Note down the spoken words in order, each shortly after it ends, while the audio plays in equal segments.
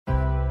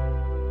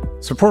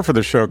Support for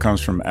the show comes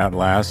from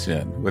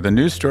Atlassian. With a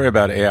news story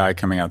about AI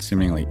coming out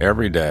seemingly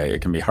every day,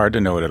 it can be hard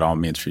to know what it all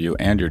means for you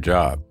and your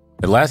job.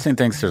 Atlassian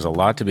thinks there's a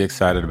lot to be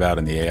excited about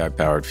in the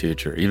AI-powered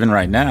future. Even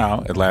right now,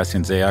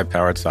 Atlassian's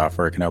AI-powered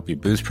software can help you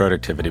boost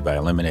productivity by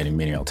eliminating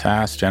menial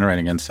tasks,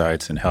 generating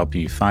insights, and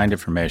helping you find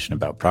information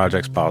about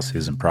projects,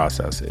 policies, and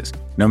processes.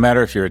 No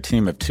matter if you're a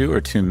team of 2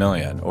 or 2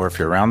 million, or if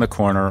you're around the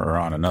corner or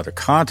on another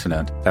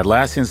continent,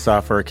 Atlassian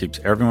software keeps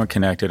everyone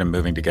connected and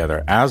moving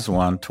together as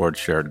one towards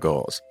shared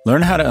goals.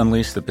 Learn how to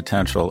unleash the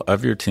potential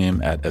of your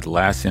team at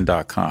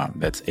Atlassian.com.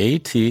 That's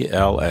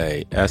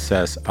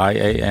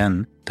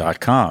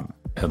Atlassian.com.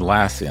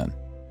 Atlassian.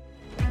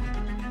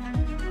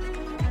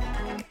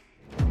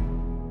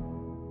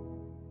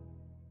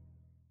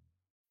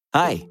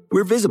 Hi,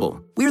 we're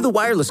Visible. We're the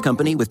wireless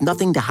company with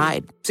nothing to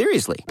hide.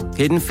 Seriously.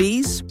 Hidden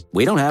fees?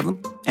 We don't have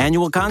them.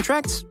 Annual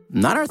contracts?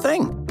 Not our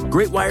thing.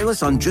 Great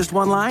wireless on just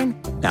one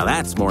line? Now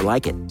that's more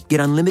like it. Get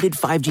unlimited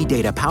 5G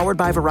data powered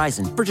by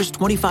Verizon for just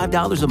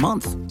 $25 a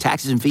month.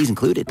 Taxes and fees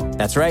included.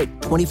 That's right,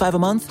 $25 a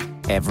month,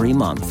 every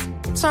month.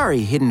 Sorry,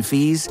 hidden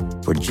fees.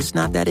 We're just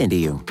not that into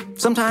you.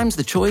 Sometimes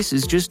the choice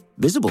is just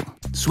Visible.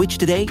 Switch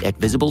today at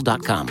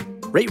Visible.com.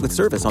 Rate with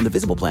service on the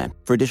Visible plan.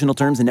 For additional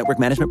terms and network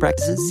management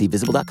practices, see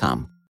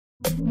Visible.com.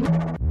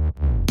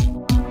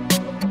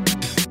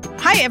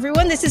 Hi,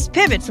 everyone. This is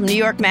Pivot from New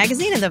York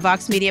Magazine and the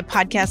Vox Media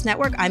Podcast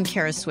Network. I'm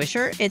Kara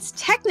Swisher. It's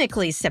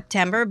technically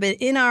September, but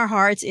in our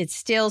hearts, it's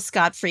still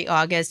Scot-Free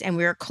August, and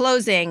we're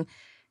closing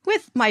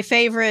with my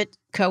favorite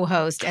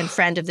co-host and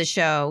friend of the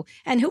show,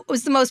 and who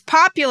was the most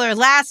popular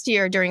last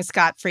year during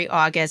Scot-Free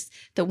August,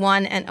 the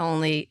one and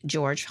only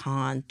George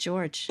Hahn.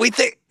 George. Wait,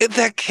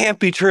 that can't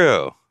be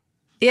true.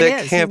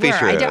 That can't be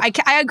true.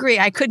 I agree.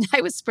 I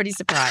was pretty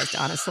surprised,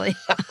 honestly.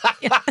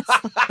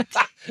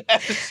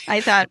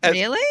 I thought,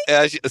 really?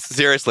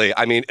 Seriously.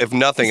 I mean, if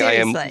nothing, I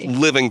am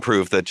living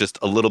proof that just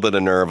a little bit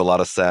of nerve, a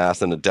lot of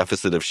sass, and a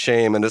deficit of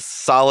shame, and a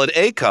solid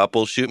A cup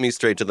will shoot me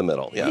straight to the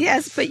middle. Yeah.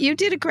 Yes, but you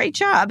did a great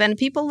job, and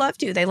people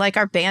loved you. They like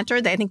our banter.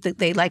 They think that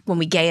they like when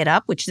we gay it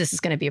up, which this is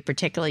going to be a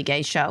particularly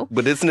gay show.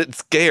 But isn't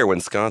it gayer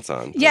when Scott's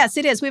on? Yes,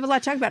 it is. We have a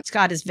lot to talk about.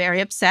 Scott is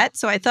very upset,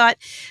 so I thought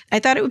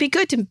it would be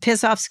good to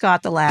piss off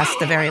Scott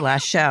the very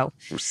last show.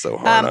 We're so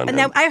hard on him.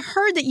 Now, I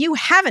heard that you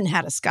haven't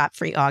had a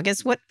Scot-Free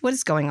August. What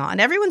is going on?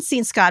 Everyone's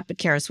seen Scott but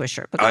Kara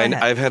Swisher. But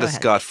I've had a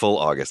Scott full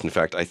August. In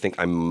fact, I think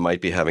I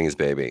might be having his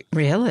baby.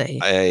 Really?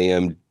 I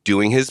am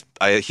doing he has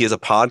a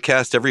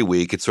podcast every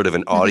week. It's sort of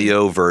an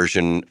audio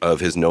version of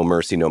his No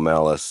Mercy, No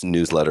Malice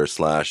newsletter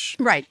 /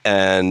 Right.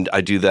 And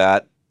I do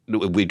that.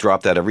 We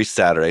drop that every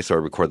Saturday, so I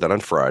record that on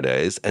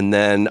Fridays. And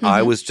then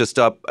I was just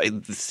up.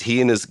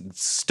 He and his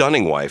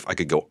stunning wife, I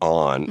could go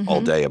on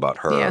all day about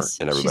her and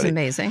everybody. She's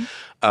amazing.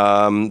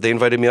 They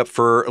invited me up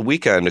for a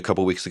weekend a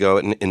couple weeks ago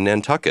in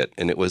Nantucket,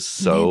 and it was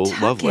so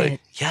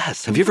lovely.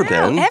 Yes. Have you ever been?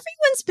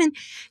 Everyone's been.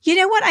 You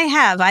know what? I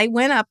have. I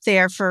went up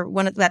there for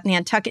one of that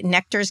Nantucket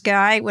Nectars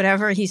guy,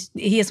 whatever. He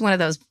is one of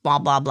those blah,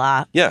 blah,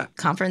 blah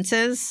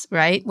conferences,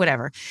 right?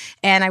 Whatever.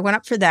 And I went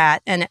up for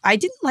that, and I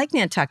didn't like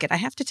Nantucket. I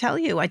have to tell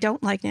you, I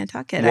don't like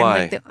Nantucket.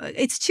 Why?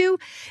 It's too,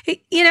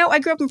 I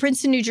grew up in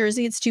Princeton, New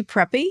Jersey. It's too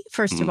preppy,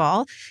 first of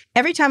all.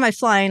 Every time I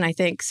fly in, I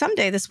think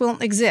someday this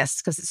won't exist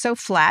because it's so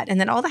flat. And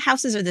then all the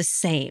houses are the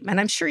same.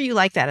 And I'm sure you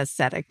like that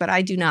aesthetic, but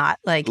I do not.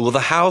 Well, the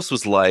house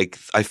was I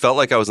felt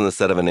like I was in the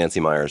set of a Nancy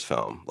Meyers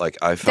film. I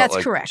felt That's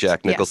like correct.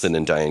 Jack Nicholson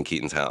and Diane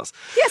Keaton's house.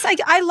 Yes,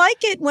 I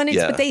like it when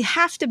but they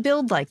have to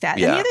build like that.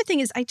 Yeah. And the other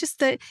thing is,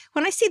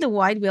 when I see the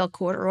wide wheel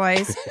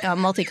corduroys,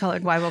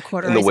 multicolored wide wheel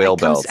corduroys, and the whale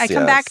belts, I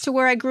come back to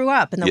where I grew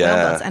up in the whale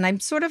belts. And I'm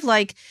sort of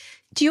like,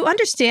 do you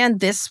understand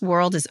this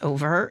world is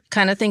over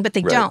kind of thing? But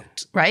they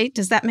don't, right?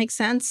 Does that make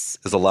sense?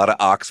 There's a lot of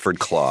Oxford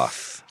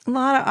cloth. A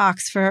lot of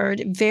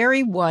Oxford,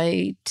 very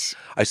white.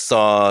 I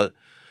saw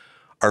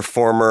our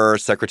former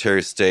Secretary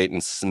of State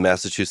and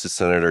Massachusetts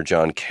Senator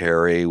John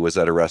Kerry was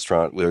at a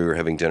restaurant we were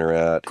having dinner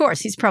at. Of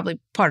course, he's probably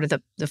part of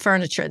the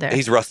furniture there.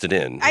 He's rusted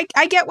in.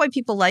 I get why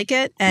people like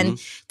it,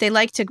 and they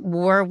like to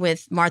war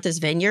with Martha's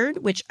Vineyard,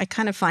 which I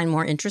kind of find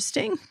more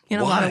interesting in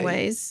a lot of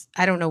ways.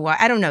 I don't know why.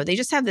 I don't know. They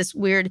just have this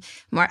weird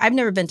I've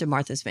never been to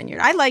Martha's Vineyard.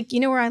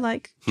 You know where I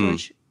like,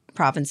 George?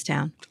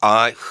 Provincetown.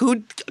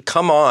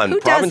 Come on, Who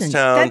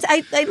Provincetown.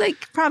 doesn't? I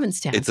like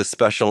Provincetown. It's a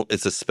special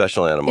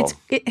animal.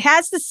 It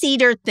has the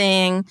cedar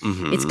thing.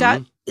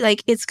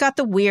 It's got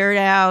the Weird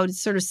Al.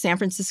 It's sort of San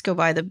Francisco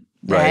by the bay.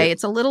 Right.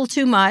 It's a little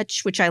too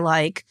much, which I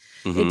like.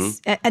 And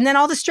then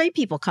all the straight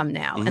people come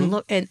now and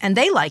look, and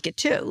they like it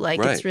too.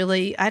 It's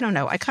really, I don't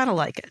know. I kind of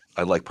like it.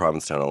 I like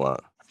Provincetown a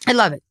lot. I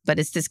love it, but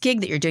it's this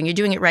gig that you're doing. You're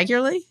doing it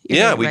regularly?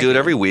 We do it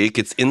every week.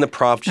 It's in the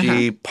Prop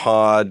G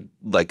pod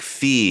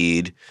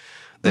feed.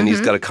 Then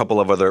he's got a couple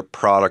of other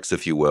products,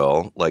 if you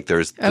will.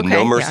 There's the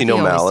No Mercy, No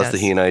Malice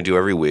that he and I do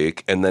every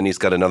week. And then he's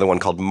got another one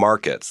called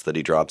Markets that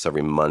he drops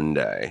every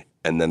Monday.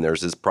 And then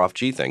there's his Prof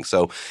G thing.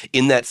 So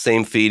in that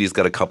same feed, he's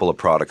got a couple of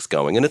products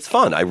going, and it's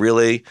fun. I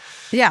really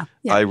enjoy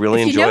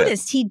it. You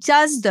noticed he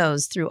does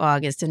those through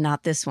August and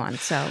not this one.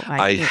 So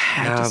I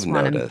have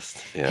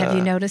noticed. Yeah. Have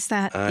you noticed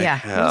that? I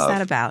have. What is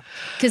that about?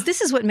 Because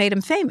this is what made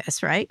him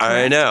famous, right?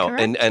 I know.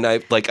 Correct? And I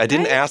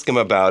didn't ask him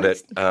about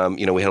it.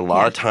 We had a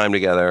lot of time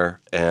together,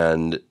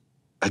 and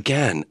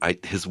again,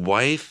 his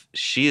wife,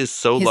 she is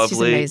so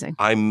lovely. She's amazing.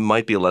 I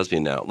might be a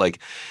lesbian now.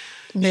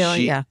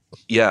 Really?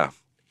 Yeah.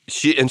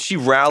 She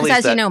rallies.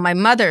 As you know, my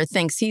mother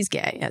thinks he's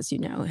gay. As you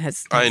know,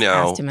 has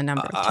asked him a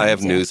number of times. I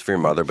have news for your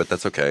mother, but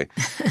that's okay.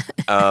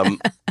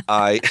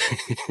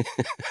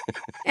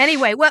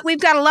 Anyway, we've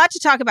got a lot to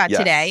talk about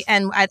today,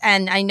 and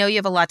I know you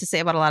have a lot to say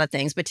about a lot of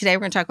things. But today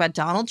we're going to talk about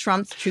Donald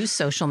Trump's true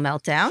social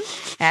meltdown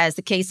as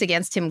the case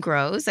against him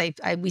grows.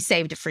 We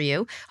saved it for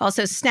you.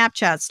 Also,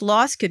 Snapchat's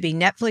loss could be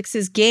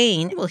Netflix's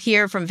gain. We'll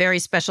hear from very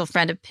special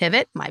friend of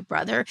Pivot, my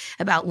brother,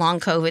 about long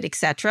COVID,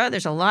 etc.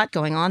 There's a lot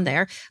going on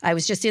there. I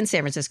was just in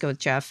San Francisco with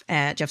Jeff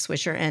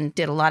Swisher, and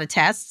did a lot of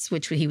tests,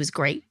 which he was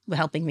great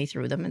helping me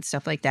through them and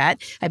stuff like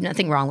that. I have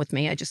nothing wrong with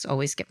me. I just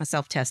always get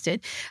myself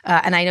tested.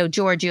 And I know,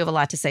 George, you have a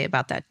lot to say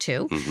about that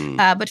too.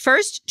 Mm-hmm. But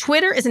first,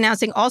 Twitter is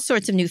announcing all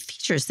sorts of new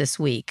features this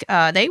week.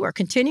 They were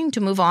continuing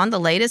to move on the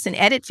latest, an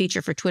edit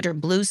feature for Twitter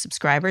Blue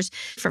subscribers.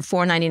 For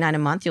 $4.99 a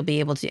month, you'll be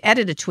able to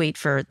edit a tweet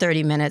for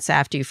 30 minutes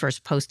after you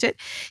first post it.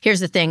 Here's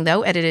the thing,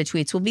 though. Edited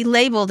tweets will be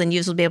labeled, and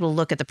users will be able to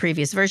look at the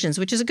previous versions,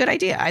 which is a good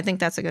idea. I think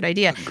that's a good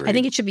idea. Agreed. I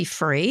think it should be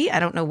free. I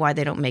don't know why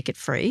they don't make it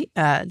free.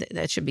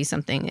 That should be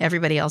something.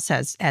 Everybody else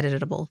has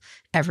editable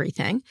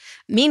everything.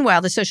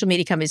 Meanwhile, the social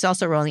media company is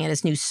also rolling out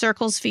its new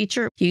Circles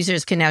feature.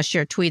 Users can now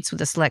share tweets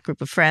with a select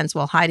group of friends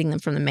while hiding them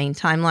from the main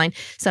timeline.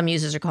 Some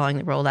users are calling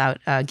the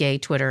rollout gay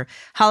Twitter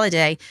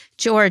holiday.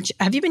 George,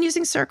 have you been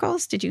using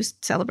Circles? Did you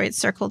celebrate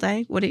Circle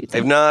Day? What do you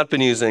think? I've not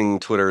been using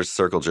Twitter's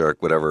Circle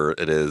Jerk, whatever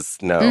it is.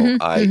 No.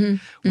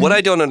 What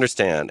I don't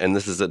understand, and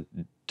this is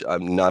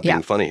I'm not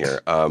being funny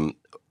here,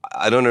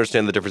 I don't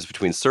understand the difference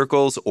between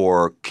circles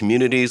or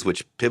communities,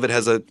 which Pivot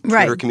has a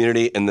Twitter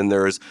community, and then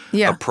there's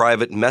a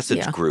private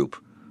message group.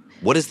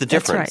 What is the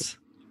difference?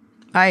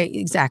 That's right.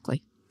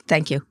 Exactly.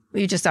 Thank you.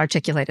 You just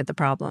articulated the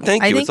problem.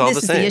 Thank you. I think it's all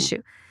this the same. Is the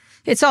issue.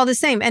 It's all the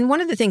same. And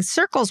one of the things,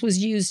 Circles was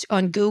used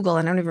on Google.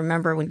 And I don't even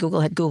remember when Google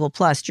had Google+.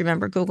 Do you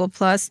remember Google+?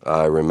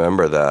 I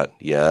remember that.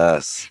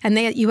 Yes. And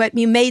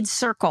you made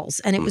circles,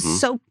 and it was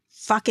so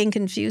fucking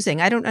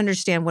confusing. I don't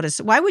understand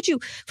why would you,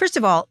 first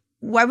of all,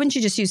 why wouldn't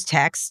you just use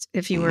text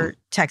if you were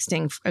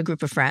texting a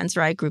group of friends,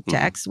 right? Group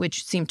text,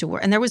 which seemed to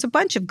work. And there was a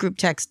bunch of group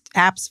text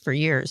apps for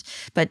years,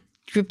 but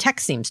group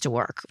text seems to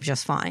work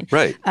just fine.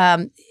 Right.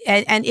 And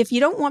if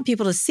you don't want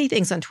people to see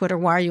things on Twitter,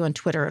 why are you on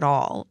Twitter at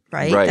all,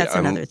 right? That's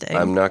another thing.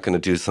 I'm not going to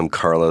do some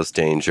Carlos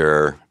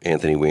Danger,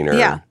 Anthony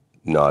Weiner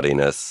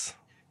naughtiness.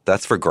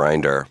 That's for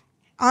Grindr.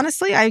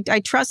 Honestly, I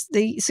trust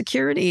the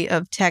security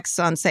of texts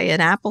on, say, an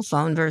Apple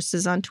phone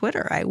versus on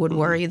Twitter. I would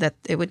worry that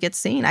it would get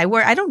seen. I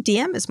don't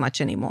DM as much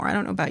anymore. I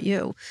don't know about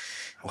you.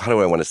 How do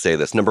I want to say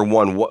this? Number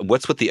one,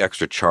 what's with the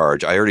extra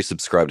charge? I already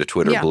subscribe to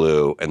Twitter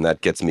Blue, and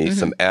that gets me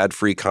some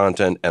ad-free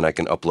content, and I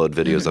can upload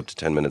videos up to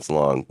 10 minutes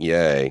long.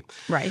 Yay.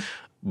 Right.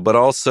 But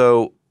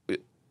also,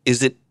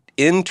 is it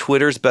in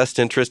Twitter's best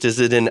interest? Is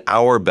it in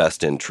our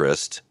best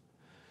interest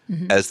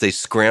as they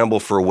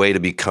scramble for a way to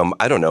become,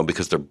 I don't know,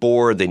 because they're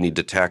bored, they need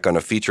to tack on a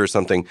feature or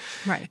something.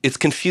 Right. It's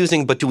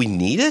confusing, but do we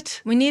need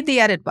it? We need the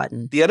edit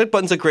button. The edit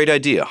button's a great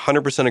idea,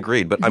 100%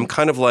 agreed, but I'm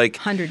kind of like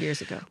 100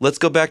 years ago. Let's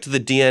go back to the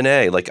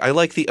DNA. Like, I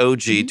like the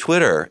OG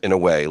Twitter in a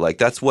way. Like,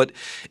 that's what,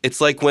 it's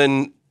like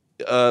when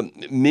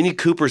Mini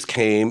Coopers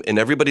came and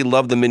everybody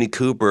loved the Mini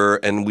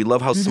Cooper and we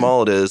love how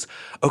small it is.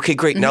 Okay,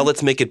 great, now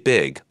let's make it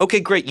big.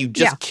 Okay, great, you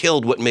just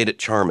killed what made it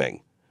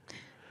charming.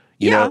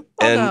 You know?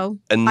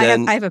 And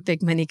then I have a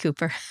big Mini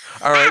Cooper.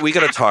 All right, we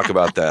got to talk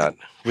about that.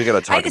 We got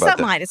to talk about that. It's not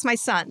mine. It's my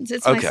son's.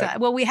 It's my son.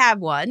 Well, we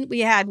had one,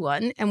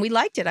 and we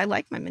liked it. I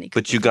like my Mini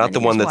Cooper. But you got the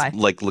one that's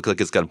look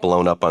like it's got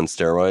blown up on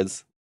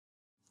steroids.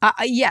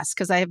 Yes,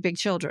 because I have big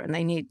children.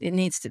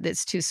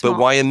 It's too small. But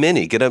why a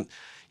Mini?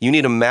 You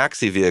need a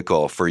maxi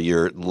vehicle for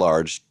your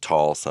large,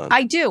 tall son.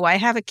 I do. I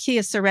have a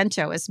Kia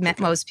Sorento, as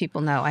most people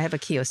know. I have a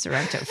Kia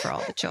Sorento for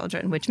all the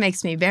children, which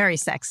makes me very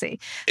sexy.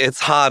 It's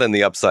hot in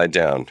the upside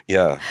down.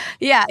 Yeah.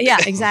 Yeah,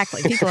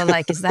 exactly. People are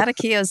like, "Is that a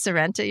Kia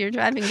Sorento you're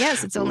driving?"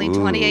 Yes, it's only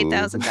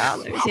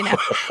 $28,000. You know,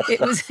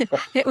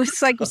 it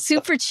was like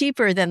super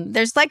cheaper than.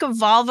 There's like a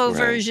Volvo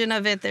version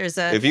of it.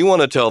 If you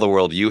want to tell the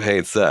world you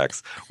hate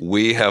sex,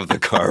 we have the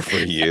car for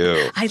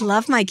you. I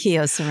love my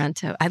Kia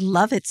Sorento. I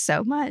love it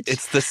so much.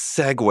 It's the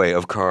segue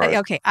of cars.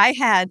 Okay, I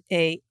had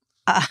a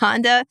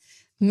Honda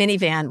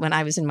minivan when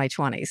I was in my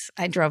 20s.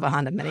 I drove a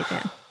Honda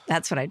minivan.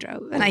 That's what I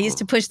drove. And I used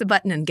to push the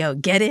button and go,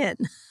 "Get in."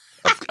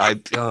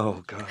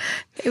 Oh, God.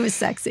 It was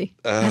sexy.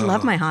 I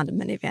love my Honda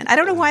minivan. I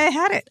don't know why I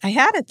had it. I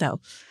had it, though.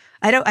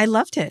 I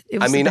loved it. It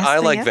was I mean, the best I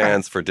thing like ever.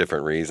 Vans for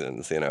different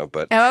reasons,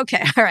 but. Oh,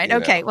 okay. All right.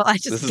 Okay. Know, well, I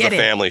just this get is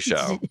a it. family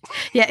show.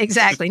 Yeah,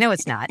 exactly. No,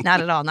 it's not.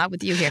 Not at all. Not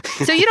with you here.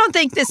 So you don't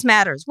think this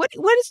matters? What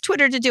is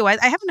Twitter to do? I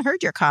haven't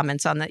heard your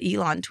comments on the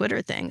Elon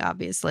Twitter thing,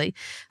 obviously.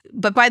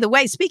 But by the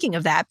way, speaking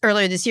of that,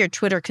 earlier this year,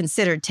 Twitter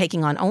considered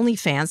taking on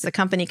OnlyFans. The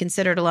company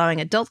considered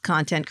allowing adult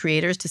content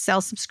creators to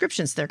sell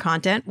subscriptions to their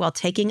content while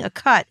taking a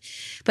cut.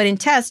 But in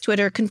tests,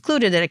 Twitter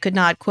concluded that it could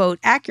not, quote,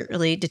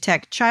 accurately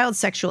detect child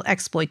sexual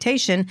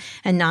exploitation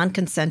and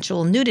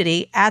non-consensual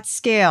nudity at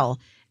scale,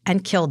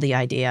 and killed the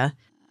idea.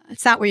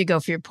 It's not where you go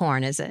for your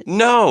porn, is it?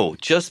 No,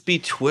 just be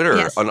Twitter.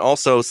 Yes. And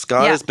also,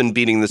 Scott has been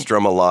beating this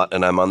drum a lot,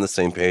 and I'm on the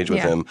same page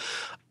with him.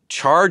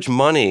 Charge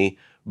money,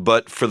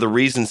 but for the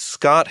reasons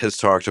Scott has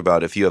talked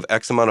about. If you have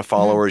X amount of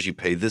followers, you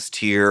pay this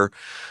tier.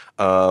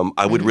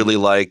 I would really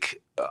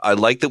I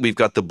like that we've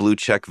got the blue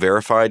check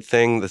verified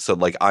thing. So,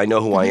 like, I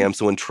know who I am.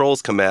 So when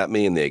trolls come at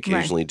me, and they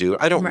occasionally do,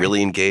 I don't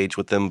really engage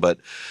with them, but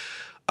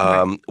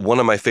one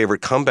of my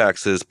favorite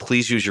comebacks is,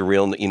 please use your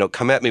real,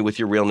 come at me with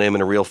your real name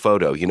and a real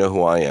photo. You know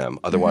who I am.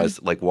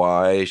 Otherwise, like,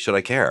 why should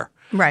I care?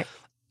 Right.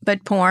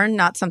 But porn,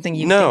 not something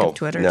you think of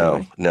Twitter,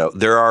 No.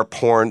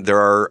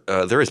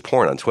 There is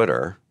porn on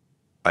Twitter.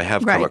 I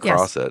have come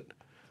across it.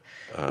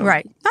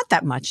 Right. Not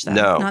that much, though.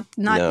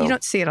 No. You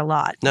don't see it a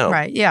lot. No.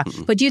 Right. Yeah.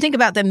 But do you think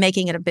about them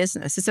making it a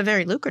business? It's a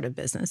very lucrative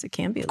business. It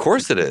can be. Of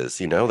course it is.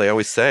 They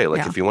always say,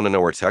 if you want to know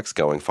where tech's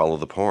going, follow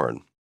the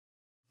porn.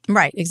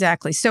 Right.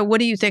 Exactly. So what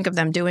do you think of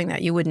them doing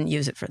that? You wouldn't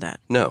use it for that?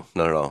 No,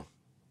 not at all.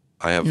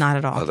 I have not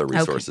at all. Other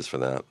resources for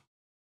that.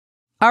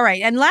 All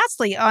right. And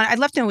lastly, I'd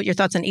love to know what your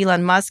thoughts on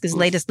Elon Musk's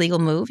latest legal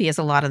move. He has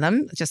a lot of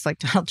them, just like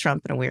Donald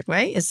Trump in a weird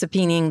way, is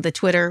subpoenaing the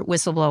Twitter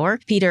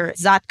whistleblower, Peter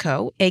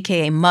Zatko,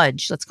 a.k.a.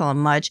 Mudge. Let's call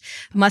him Mudge.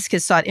 Musk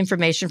has sought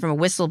information from a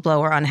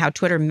whistleblower on how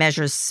Twitter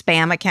measures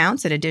spam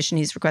accounts. In addition,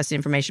 he's requested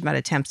information about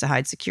attempts to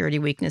hide security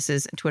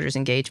weaknesses in Twitter's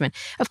engagement.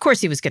 Of course,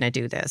 he was going to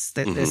do this,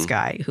 this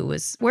guy who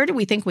was, where do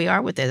we think we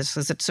are with this?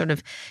 Is it sort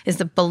of, is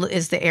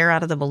the air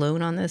out of the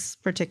balloon on this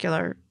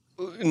particular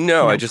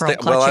No, I just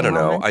think, I don't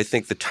know. Moment. I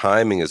think the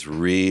timing is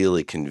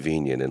really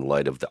convenient in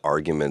light of the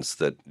arguments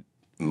that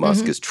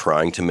Musk is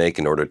trying to make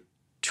in order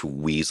to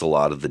weasel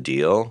out of the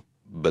deal.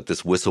 But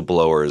this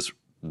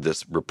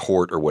this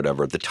report or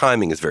whatever, the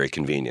timing is very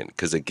convenient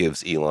because it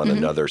gives Elon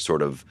another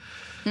sort of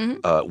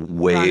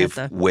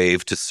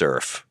wave to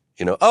surf.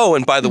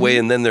 And by the way,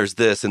 and then there's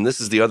this, and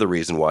this is the other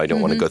reason why I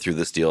don't want to go through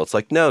this deal. It's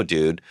like, no,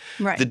 dude.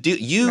 Right. The deal,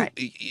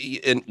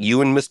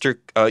 you and Mr.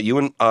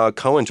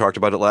 Cohen talked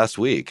about it last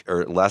week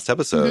or last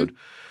episode.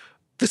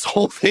 This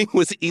whole thing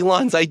was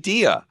Elon's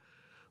idea.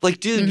 Like,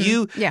 dude,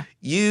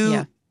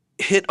 you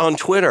hit on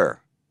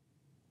Twitter,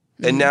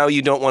 and now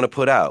you don't want to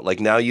put out. Like,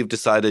 now you've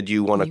decided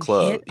you want to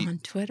close. Hit on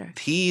Twitter.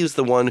 He is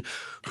the one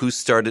who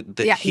started.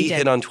 He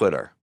hit on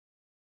Twitter.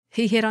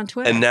 He hit on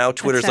Twitter. And now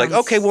Twitter's like,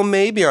 okay, well,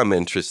 maybe I'm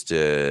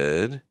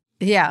interested.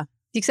 Yeah.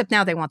 Except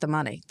now they want the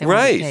money. They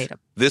want to get paid.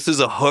 This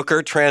is a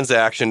hooker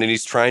transaction, and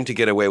he's trying to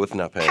get away with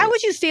not paying. How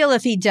would you feel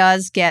if he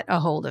does get a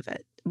hold of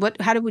it?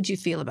 How would you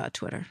feel about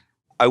Twitter?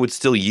 I would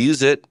still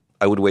use it.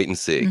 I would wait and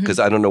see because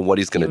I don't know what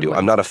he's going to do.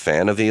 I'm not a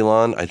fan of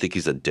Elon. I think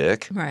he's a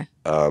dick. Right.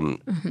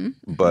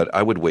 But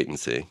I would wait and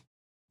see.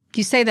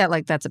 You say that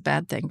like that's a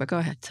bad thing, but go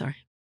ahead. Sorry.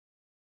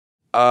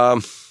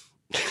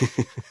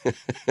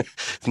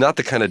 It's not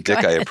the kind of dick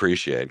I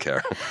appreciate,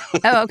 Kara.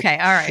 Oh, okay.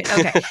 All right.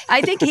 Okay.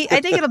 I think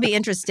it'll be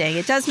interesting.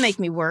 It does make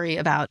me worry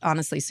about,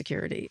 honestly,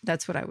 security.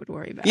 That's what I would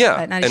worry about.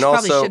 Yeah. And I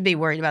probably should be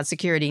worried about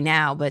security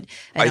now, but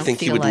I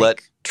think he would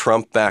let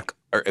Trump back.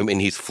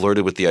 He's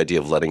flirted with the idea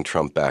of letting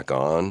Trump back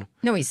on.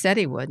 No, he said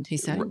he would.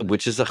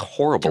 Which is a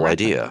horrible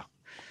idea.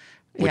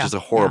 Well,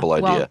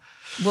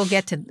 we'll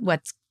get to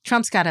what's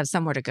Trump's got to have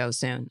somewhere to go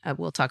soon.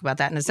 We'll talk about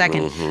that in a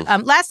second.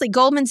 Lastly,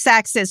 Goldman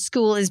Sachs says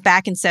school is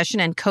back in session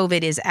and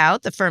COVID is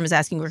out. The firm is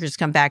asking workers to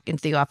come back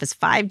into the office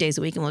 5 days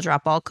a week and will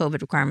drop all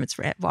COVID requirements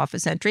for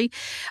office entry.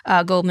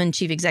 Goldman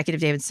Chief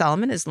Executive David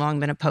Solomon has long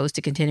been opposed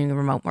to continuing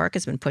remote work,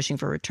 has been pushing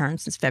for return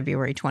since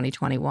February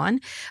 2021.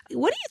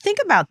 What do you think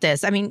about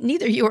this? I mean,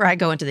 neither you or I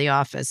go into the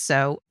office,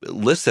 so...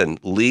 Listen,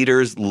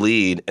 leaders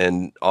lead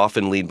and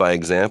often lead by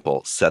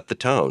example, set the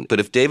tone.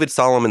 But if David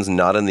Solomon's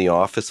not in the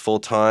office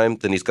full time,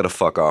 then he's got to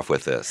fuck off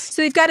with this.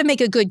 So they've got to make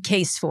a good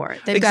case for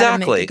it.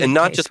 Exactly. And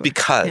not just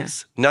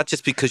because. Not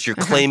just because you're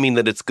claiming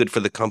that it's good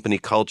for the company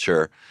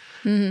culture.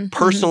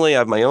 Personally, I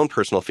have my own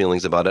personal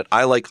feelings about it.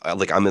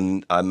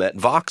 I'm at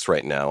Vox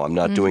right now. I'm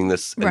not doing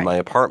this in my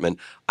apartment.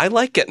 I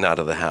like getting out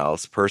of the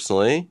house,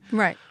 personally.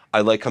 Right. I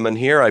like coming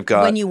here. I've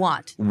got... When you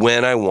want.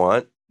 When I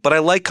want. But I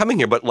like coming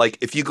here. But like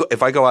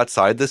if I go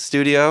outside this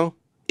studio,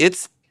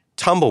 it's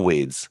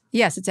tumbleweeds.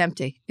 Yes, it's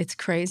empty. It's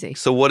crazy.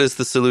 So what is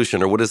the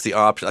solution or what is the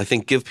option? I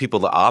think give people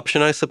the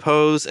option, I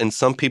suppose. And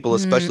some people,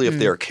 especially if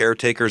they are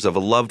caretakers of a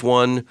loved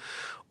one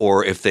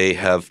or if they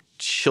have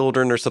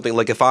children or something.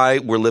 Like if I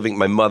were living,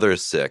 my mother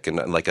is sick and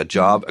like a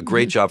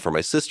great job for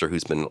my sister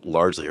who's been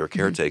largely her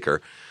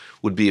caretaker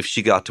would be if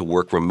she got to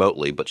work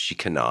remotely, but she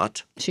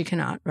cannot. She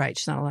cannot, right.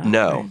 She's not allowed.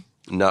 No,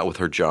 not with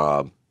her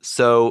job.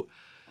 So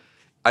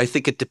I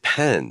think it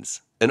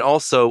depends. And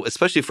also,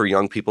 especially for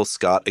young people,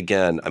 Scott,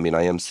 again, I mean,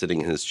 I am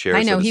sitting in his chair.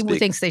 I know, so to he speak.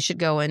 thinks they should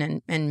go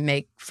in and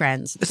make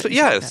friends.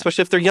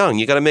 Especially if they're young.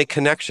 You got to make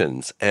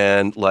connections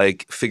and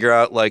like figure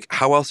out like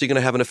how else are you going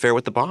to have an affair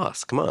with the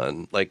boss? Come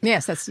on. Like,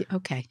 yes, that's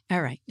okay.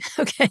 All right.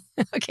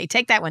 Okay.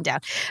 Take that one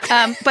down.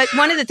 But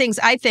one of the things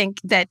I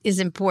think that is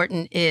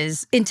important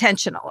is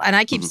intentional. And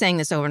I keep saying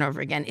this over and over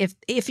again.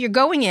 If you're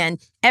going in,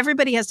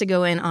 everybody has to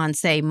go in on,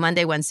 say,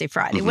 Monday, Wednesday,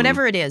 Friday,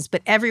 whatever it is,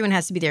 but everyone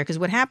has to be there, because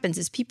what happens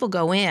is people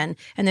go in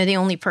and they're the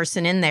only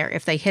person in there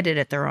if they hit it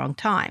at the wrong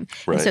time.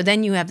 Right. And so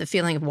then you have the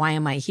feeling of, why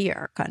am I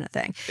here, kind of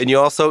thing. And you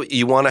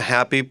want a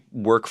happy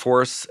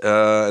workforce,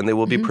 and they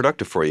will be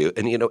productive for you.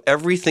 And,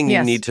 everything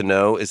you need to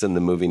know is in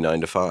the movie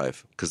 9 to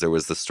 5, because there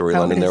was the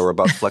storyline in there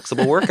about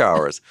flexible work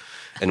hours.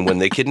 And when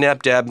they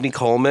kidnapped Dabney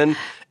Coleman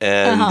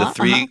and the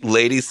three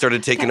ladies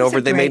started taking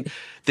over, they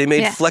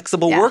made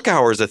flexible work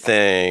hours a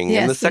thing.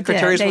 Yes, and the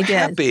secretaries were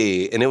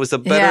happy. And it was a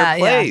better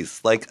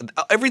place. Like,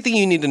 everything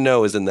you need to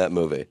know is in that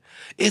movie.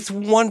 It's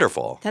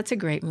wonderful. That's a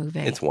great movie.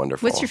 It's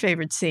wonderful. What's your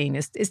favorite scene?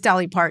 Is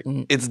Dolly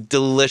Parton? It's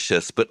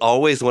delicious, but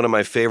always one of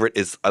my favorite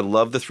is, I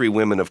love the three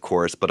women, of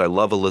course, but I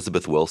love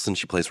Elizabeth Wilson.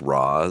 She plays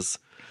Roz.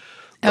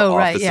 Oh,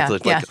 right, yeah.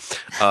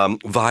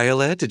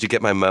 Violet, did you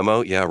get my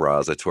memo? Yeah,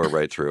 Roz, I tore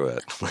right through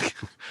it.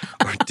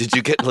 Or did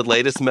you get the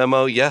latest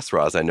memo? Yes,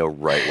 Roz, I know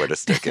right where to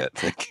stick it.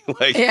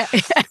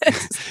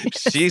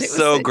 She's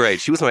so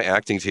great. She was my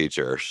acting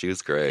teacher. She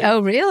was great.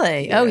 Oh,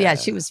 really? Yeah. Oh, yeah,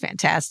 she was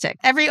fantastic.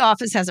 Every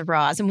office has a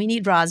Roz, and we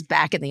need Roz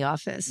back in the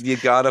office. You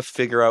got to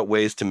figure out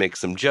ways to make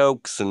some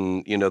jokes,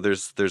 and,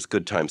 there's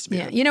good times to be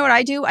had. You know what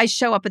I do? I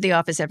show up at the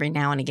office every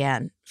now and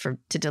again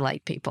to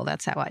delight people.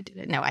 That's how I did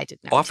it. No, I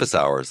didn't. Office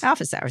hours.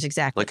 Office hours,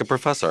 exactly. Like a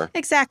professor.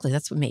 Exactly.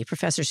 That's what me,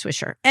 Professor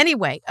Swisher.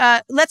 Anyway,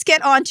 let's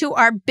get on to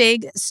our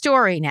big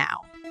story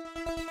now.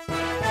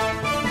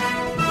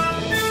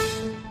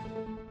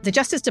 The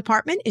Justice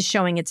Department is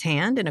showing its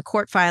hand. In a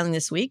court filing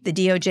this week, the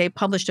DOJ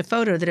published a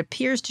photo that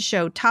appears to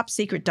show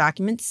top-secret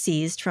documents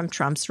seized from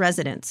Trump's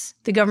residence.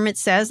 The government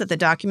says that the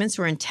documents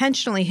were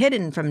intentionally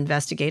hidden from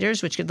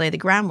investigators, which could lay the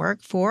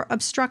groundwork for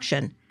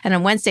obstruction. And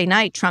on Wednesday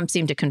night, Trump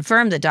seemed to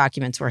confirm the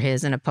documents were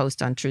his in a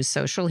post on Truth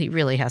Social. He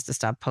really has to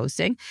stop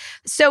posting.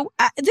 So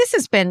this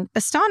has been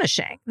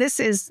astonishing. This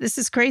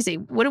is crazy.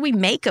 What do we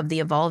make of the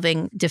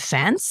evolving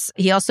defense?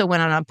 He also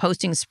went on a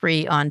posting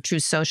spree on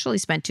Truth Social. He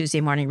spent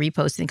Tuesday morning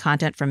reposting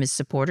content from his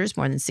supporters,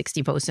 more than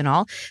 60 posts in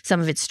all, some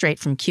of it straight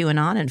from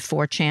QAnon and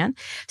 4chan.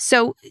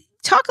 So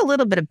talk a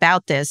little bit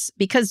about this,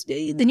 because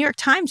the New York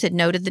Times had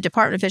noted the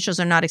department officials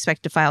are not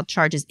expected to file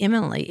charges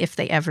imminently if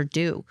they ever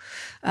do.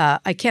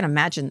 I can't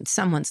imagine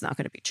someone's not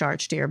going to be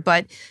charged here,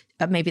 but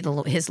maybe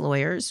his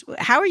lawyers.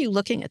 How are you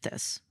looking at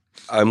this?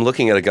 I'm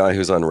looking at a guy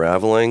who's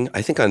unraveling.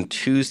 I think on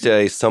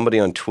Tuesday, somebody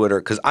on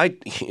Twitter, because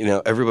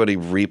everybody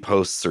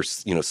reposts or,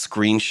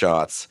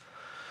 screenshots.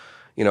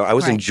 I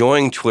was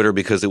enjoying Twitter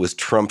because it was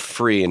Trump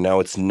free, and now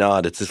it's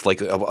not. It's just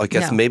like, I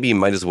guess maybe you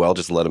might as well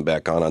just let him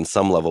back on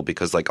some level,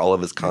 because like all of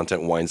his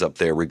content winds up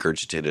there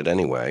regurgitated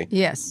anyway.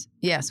 Yes,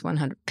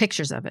 100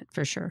 pictures of it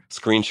for sure.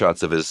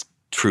 Screenshots of his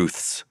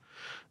truths.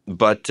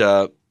 But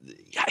I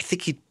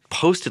think he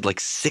posted like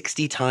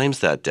 60 times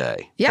that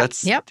day.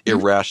 That's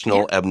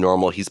irrational,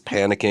 abnormal. He's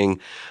panicking.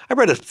 I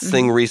read a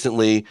thing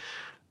recently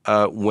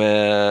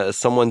when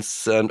someone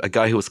said, a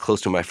guy who was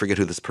close to him, I forget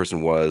who this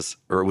person was,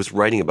 or was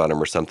writing about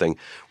him or something.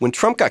 When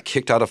Trump got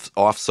kicked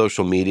off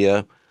social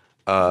media,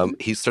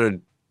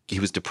 he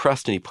was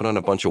depressed and he put on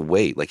a bunch of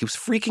weight. Like, he was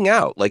freaking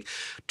out. Like,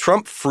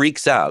 Trump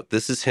freaks out.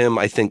 This is him,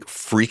 I think,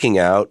 freaking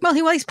out. Well,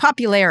 he likes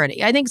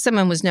popularity. I think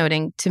someone was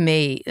noting to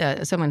me,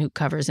 someone who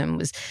covers him,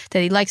 was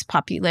that he likes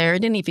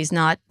popularity. And if he's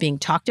not being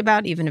talked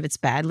about, even if it's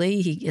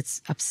badly, he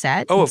gets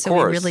upset. Oh, of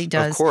course. He really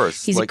does. Of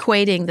course. He's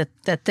equating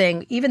the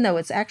thing, even though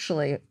it's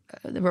actually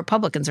the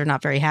Republicans are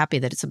not very happy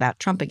that it's about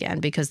Trump again,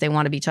 because they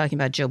want to be talking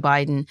about Joe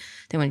Biden.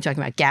 They want to be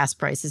talking about gas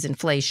prices,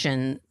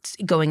 inflation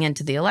going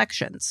into the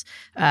elections,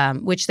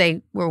 which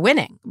they were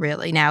winning,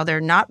 really. Now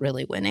they're not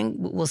really winning.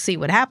 We'll see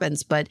what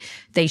happens, but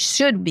they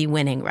should be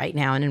winning right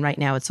now. And right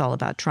now it's all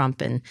about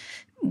Trump and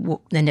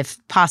if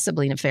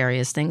possibly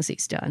nefarious things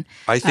he's done.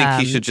 I think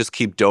he should just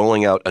keep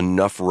doling out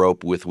enough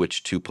rope with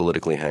which to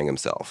politically hang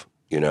himself,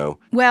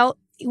 Well,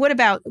 what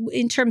about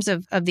in terms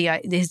of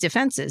his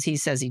defenses? He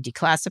says he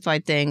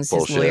declassified things.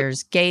 Bullshit. His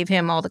lawyers gave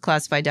him all the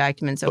classified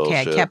documents.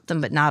 Okay, Bullshit. I kept them,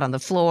 but not on the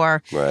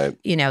floor. Right.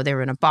 They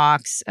were in a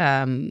box,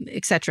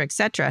 et cetera, et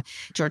cetera.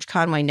 George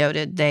Conway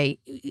noted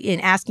in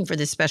asking for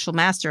this special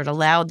master, it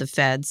allowed the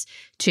feds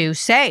to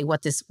say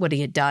what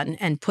he had done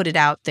and put it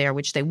out there,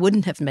 which they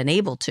wouldn't have been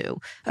able to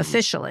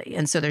officially.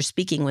 And so they're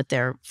speaking with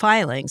their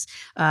filings.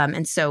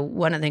 And so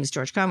one of the things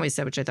George Conway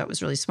said, which I thought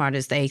was really smart,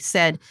 is they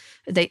said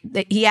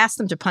he asked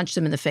them to punch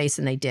them in the face,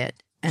 and they did.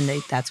 And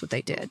that's what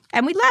they did.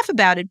 And we laugh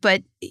about it,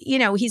 but,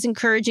 he's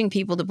encouraging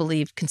people to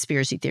believe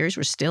conspiracy theories.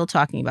 We're still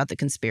talking about the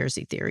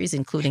conspiracy theories,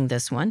 including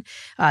this one.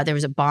 There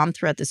was a bomb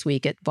threat this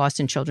week at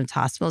Boston Children's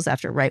Hospitals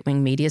after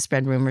right-wing media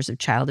spread rumors of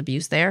child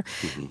abuse there.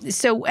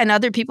 So, and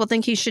other people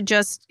think he should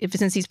just,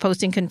 since he's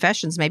posting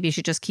confessions, maybe he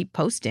should just keep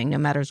posting no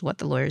matter what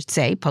the lawyers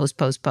say, post.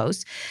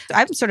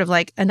 I'm sort of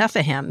like, enough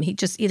of him. He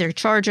just either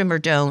charge him or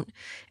don't,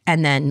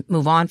 and then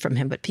move on from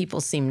him. But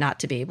people seem not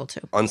to be able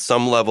to. On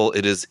some level,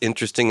 it is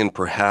interesting and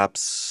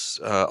perhaps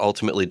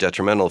ultimately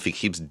detrimental if he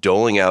keeps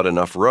doling out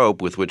enough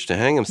rope with which to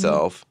hang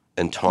himself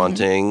and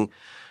taunting.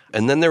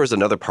 And then there was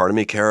another part of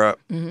me, Kara,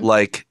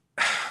 like,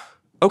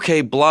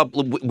 okay, blah,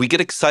 we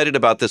get excited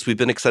about this. We've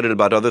been excited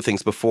about other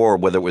things before,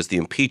 whether it was the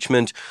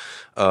impeachment,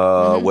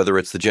 whether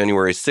it's the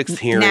January 6th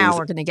hearings. Now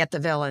we're going to get the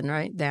villain,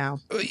 right? Now.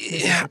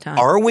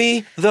 Are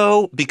we,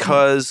 though?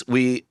 Because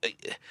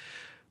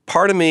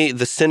part of me,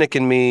 the cynic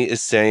in me,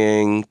 is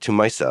saying to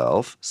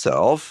myself,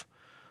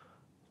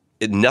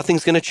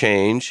 nothing's going to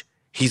change.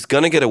 He's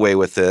going to get away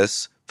with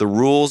this. The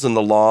rules and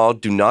the law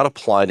do not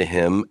apply to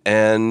him,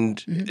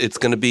 and it's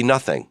going to be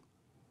nothing.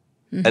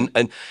 And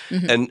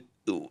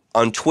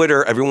on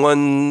Twitter,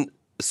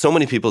 so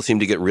many people seem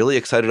to get really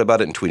excited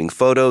about it and tweeting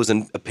photos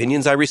and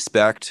opinions I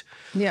respect.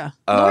 Yeah.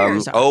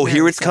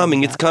 Here it's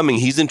coming. It's coming.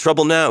 He's in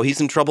trouble now.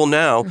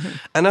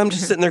 And I'm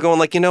just sitting there going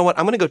like, you know what?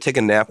 I'm going to go take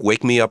a nap.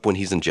 Wake me up when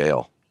he's in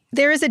jail.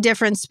 There is a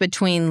difference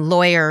between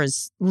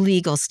lawyers,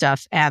 legal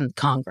stuff, and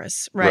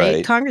Congress,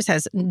 right? Congress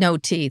has no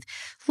teeth.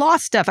 Law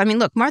stuff, I mean,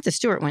 look, Martha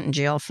Stewart went in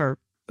jail for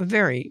a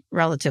very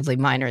relatively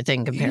minor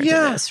thing compared to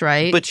this,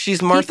 right? But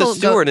she's Martha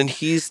Stewart, and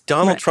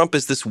Donald Trump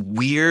is this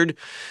weird,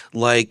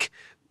 like,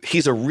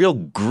 he's a real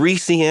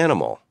greasy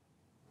animal.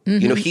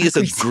 He is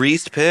a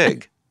greased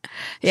pig.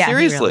 Yeah,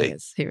 seriously.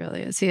 He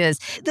really is.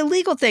 The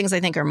legal things, I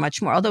think, are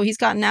much more, although he's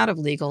gotten out of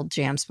legal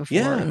jams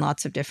before in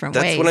lots of different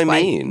ways. That's what I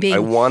mean. I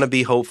want to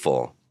be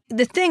hopeful.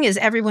 The thing is,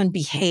 everyone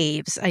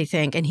behaves, I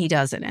think, and he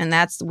doesn't. And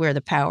that's where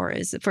the power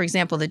is. For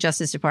example, the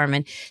Justice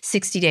Department,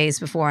 60 days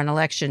before an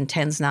election,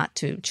 tends not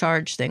to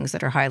charge things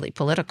that are highly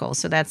political.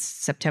 So that's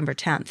September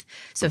 10th.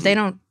 So if they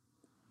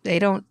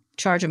don't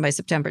charge him by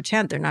September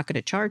 10th, they're not going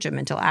to charge him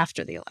until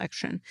after the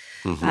election.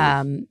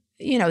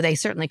 They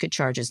certainly could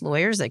charge his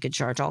lawyers. They could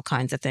charge all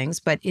kinds of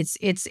things. But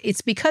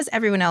it's because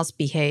everyone else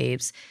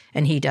behaves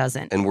and he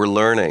doesn't. And we're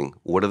learning.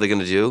 What are they going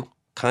to do?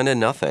 Kind of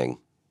nothing.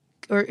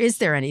 Or is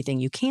there anything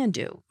you can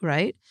do,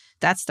 right?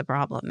 That's the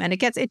problem. And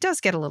it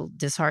does get a little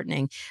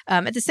disheartening.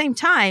 At the same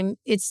time,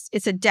 it's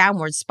a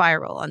downward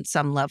spiral on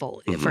some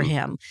level for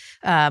him.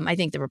 I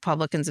think the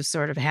Republicans have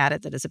sort of had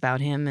it that it's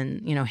about him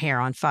and, hair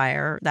on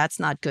fire. That's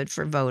not good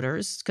for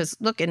voters. Because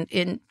look,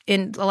 in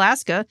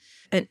Alaska,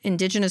 an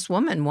indigenous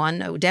woman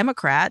won, a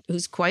Democrat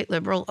who's quite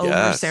liberal,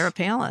 over Sarah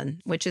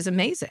Palin, which is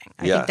amazing.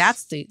 I think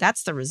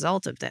that's the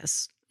result of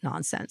this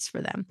nonsense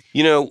for them.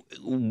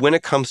 When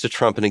it comes to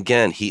Trump, and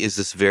again, he is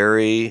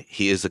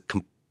a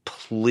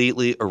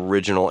completely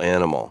original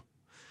animal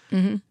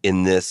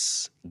in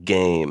this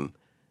game.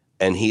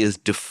 And he has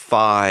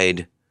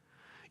defied,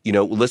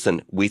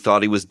 listen, we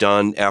thought he was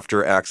done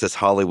after the Access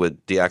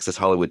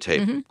Hollywood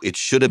tape. It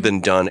should have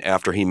been done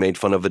after he made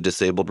fun of a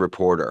disabled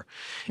reporter.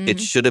 It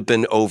should have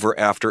been over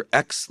after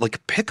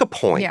pick a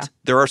point. Yeah.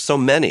 There are so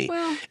many.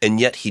 Well, and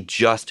yet he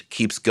just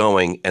keeps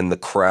going and the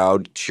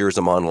crowd cheers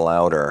him on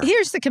louder.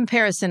 Here's the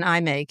comparison I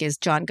make is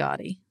John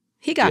Gotti.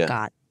 He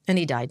got and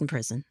he died in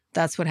prison.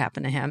 That's what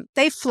happened to him.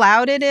 They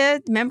flouted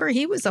it. Remember,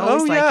 he was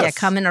always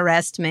come and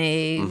arrest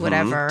me,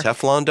 whatever.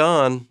 Teflon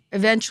Don.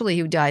 Eventually,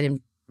 he died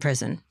in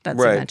prison. That's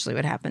eventually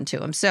what happened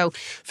to him. So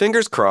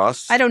fingers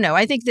crossed. I don't know.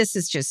 I think this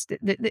is just,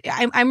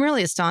 I'm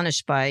really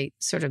astonished by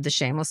sort of the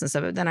shamelessness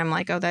of it. Then I'm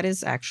like, oh, that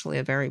is actually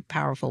a very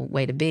powerful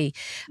way to be.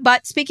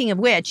 But speaking of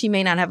which, he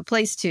may not have a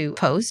place to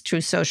post.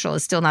 Truth Social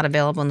is still not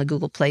available in the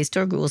Google Play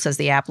Store. Google says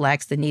the app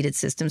lacks the needed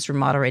systems for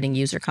moderating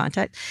user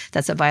content.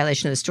 That's a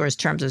violation of the store's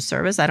terms of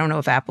service. I don't know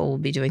if Apple will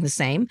be doing the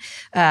same.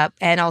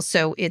 And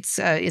also, it's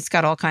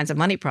got all kinds of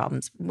money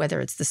problems, whether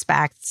it's the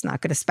SPAC, it's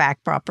not going to SPAC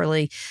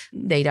properly.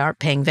 They aren't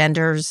paying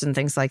vendors and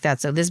things like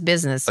that. So this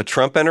business... A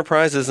Trump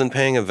enterprise isn't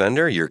paying a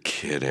vendor? You're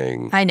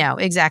kidding. I know,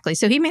 exactly.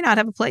 So he may not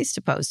have a place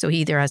to post. So he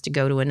either has to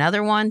go to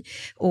another one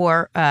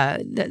or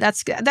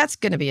that's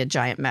going to be a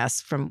giant mess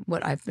from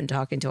what I've been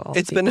talking to all the people.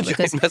 It's been a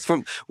giant mess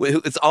from...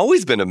 It's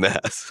always been a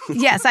mess.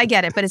 Yes, I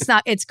get it. But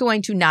it's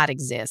going to not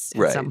exist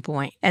at some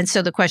point. And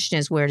so the question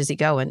is, where does he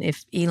go? And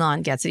if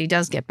Elon gets it, he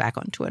does get back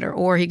on Twitter,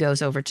 or he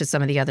goes over to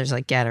some of the others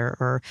like Getter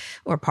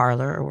or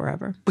Parler or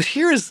wherever. But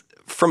here's...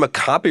 From a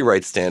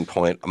copyright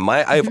standpoint,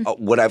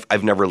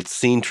 I've never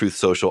seen Truth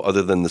Social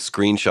other than the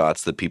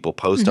screenshots that people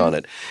post on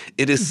it.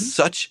 It is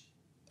such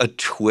a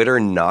Twitter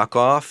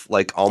knockoff,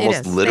 like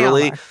almost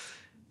literally.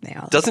 They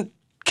all are.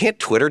 Can't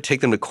Twitter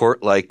take them to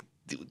court like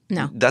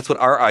No. That's what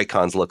our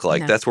icons look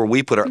like. No. That's where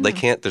we put our. They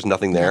can't. There's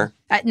nothing there.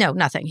 No,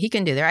 nothing. He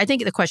can do there. I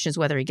think the question is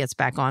whether he gets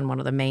back on one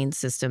of the main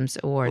systems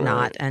or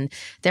not. And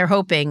they're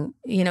hoping,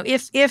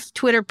 if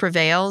Twitter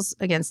prevails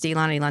against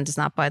Elon does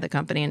not buy the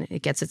company and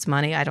it gets its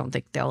money, I don't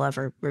think they'll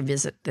ever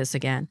revisit this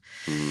again.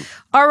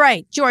 All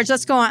right, George,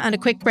 let's go on a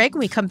quick break.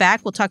 When we come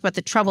back, we'll talk about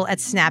the trouble at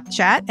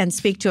Snapchat and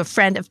speak to a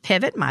friend of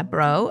Pivot, my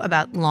bro,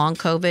 about long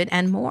COVID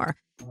and more.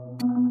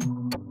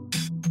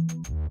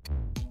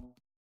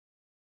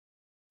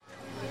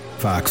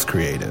 Fox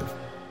Creative.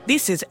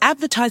 This is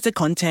advertiser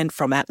content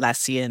from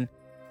Atlassian.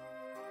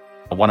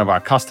 One of our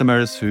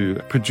customers who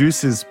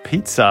produces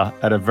pizza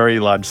at a very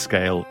large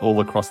scale all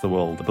across the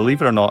world.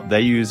 Believe it or not, they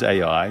use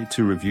AI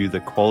to review the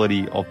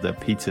quality of the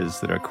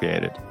pizzas that are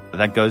created.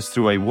 That goes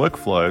through a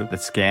workflow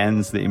that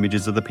scans the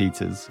images of the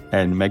pizzas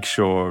and makes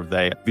sure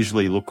they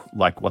visually look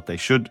like what they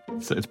should.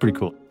 So it's pretty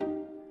cool.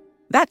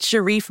 That's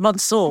Sharif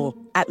Mansour,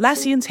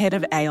 Atlassian's head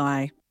of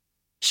AI.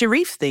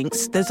 Sharif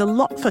thinks there's a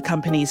lot for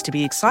companies to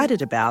be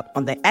excited about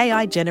on the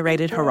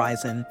AI-generated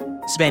horizon,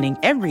 spanning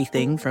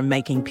everything from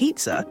making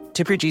pizza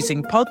to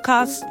producing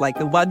podcasts like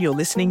the one you're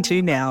listening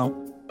to now.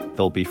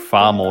 There'll be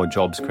far more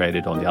jobs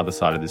created on the other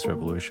side of this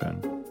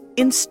revolution.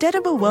 Instead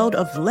of a world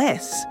of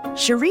less,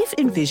 Sharif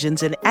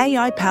envisions an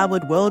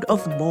AI-powered world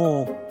of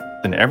more.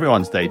 In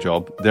everyone's day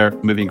job, they're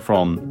moving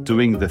from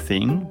doing the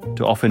thing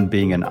to often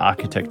being an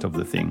architect of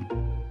the thing.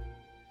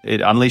 It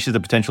unleashes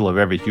the potential of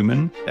every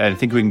human. And I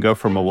think we can go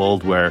from a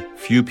world where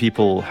few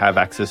people have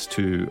access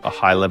to a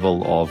high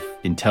level of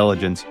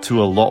intelligence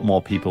to a lot more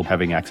people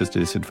having access to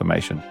this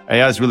information.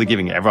 AI is really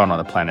giving everyone on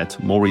the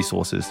planet more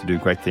resources to do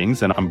great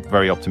things. And I'm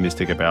very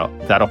optimistic about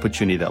that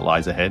opportunity that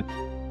lies ahead.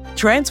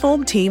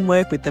 Transform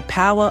teamwork with the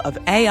power of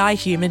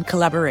AI-human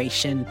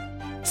collaboration.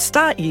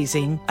 Start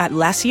using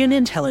Atlassian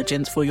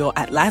Intelligence for your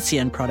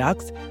Atlassian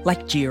products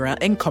like Jira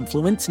and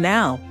Confluence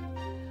now.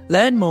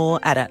 Learn more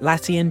at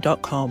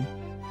Atlassian.com.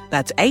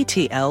 That's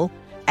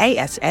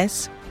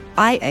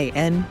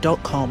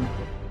ATLASSIAN.com.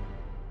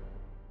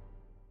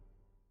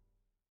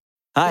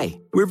 Hi,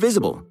 we're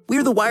Visible.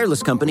 We're the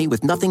wireless company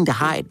with nothing to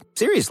hide.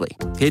 Seriously.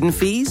 Hidden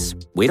fees?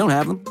 We don't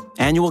have them.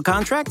 Annual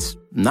contracts?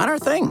 Not our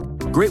thing.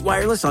 Great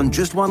wireless on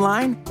just one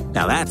line?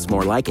 Now that's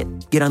more like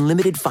it. Get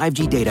unlimited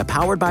 5G data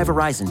powered by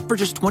Verizon for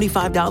just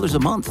 $25 a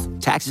month.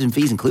 Taxes and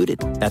fees included.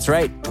 That's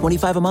right,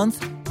 $25 a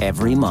month,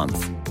 every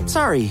month.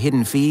 Sorry,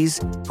 hidden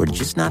fees. We're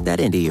just not that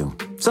into you.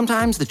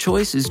 Sometimes the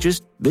choice is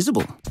just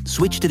Visible.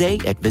 Switch today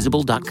at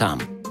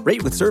Visible.com.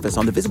 Rate with service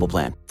on the Visible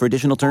plan. For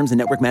additional terms and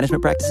network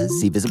management practices,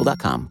 see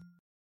Visible.com.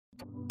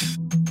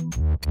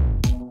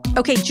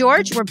 Okay,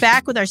 George, we're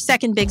back with our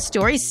second big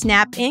story.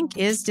 Snap Inc.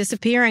 is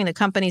disappearing. The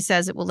company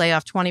says it will lay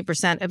off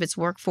 20% of its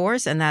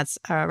workforce, and that's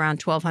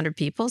around 1,200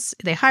 people.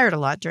 They hired a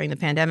lot during the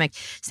pandemic.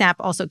 Snap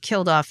also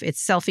killed off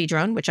its selfie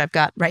drone, which I've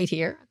got right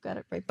here. I've got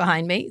it right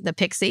behind me, the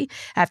Pixie,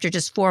 after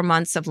just 4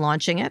 months of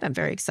launching it. I'm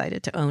very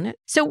excited to own it.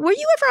 So were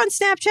you ever on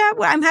Snapchat?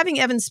 Well, I'm having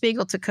Evan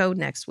Spiegel to code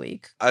next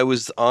week. I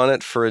was on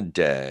it for a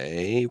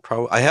day.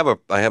 Probably. I have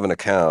an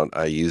account.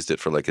 I used it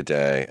for like a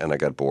day, and I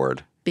got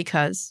bored.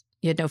 Because?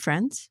 You had no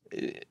friends?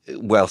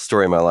 Well,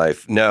 story of my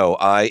life. No,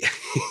 I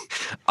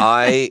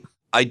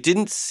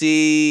didn't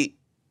see.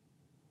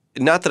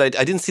 Not that I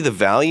didn't see the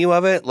value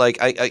of it. Like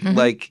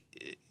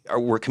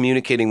we're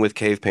communicating with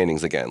cave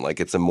paintings again. Like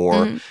it's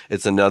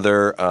it's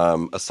another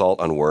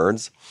assault on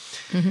words.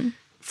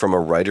 From a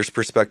writer's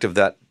perspective,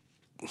 that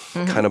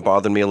kind of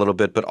bothered me a little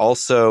bit. But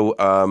also,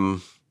 I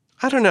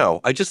don't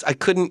know. I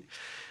couldn't.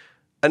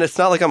 And it's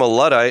not like I'm a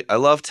Luddite. I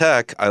love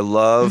tech. I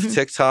love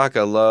TikTok.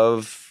 I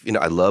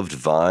loved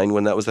Vine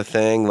when that was a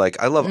thing. Like,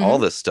 I love all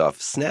this stuff.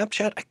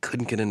 Snapchat, I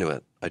couldn't get into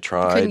it. I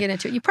tried. Couldn't get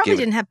into it. You probably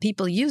didn't have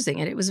people using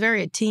it. It was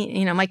very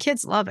my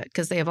kids love it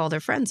because they have all their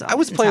friends on it. I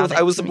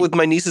was with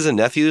my nieces and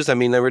nephews. I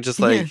mean, they were just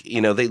like,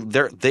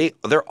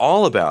 they're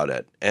all about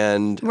it.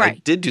 And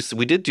we did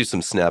do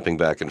some snapping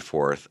back and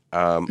forth.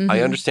 I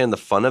understand the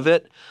fun of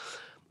it,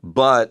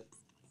 but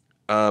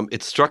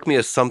it struck me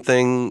as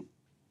something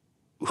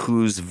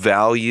whose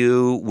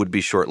value would be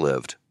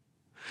short-lived.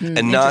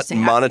 And not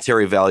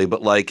monetary value,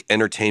 but like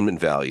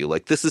entertainment value.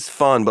 Like, this is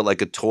fun, but like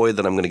a toy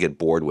that I'm going to get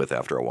bored with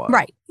after a while.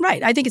 Right.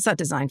 I think it's not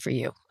designed for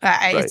you.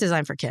 It's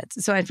designed for kids.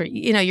 It's designed for,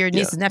 your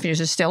nieces and nephews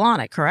are still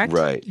on it, correct?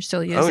 Right. You're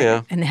still using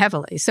it, and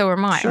heavily. So are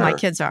mine. Sure. My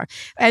kids are.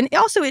 And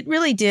also, it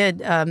really did,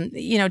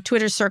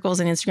 Twitter's circles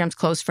and Instagram's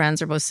close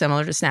friends are both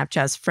similar to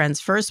Snapchat's Friends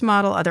First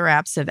model. Other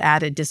apps have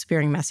added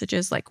disappearing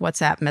messages like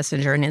WhatsApp,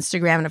 Messenger, and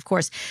Instagram. And of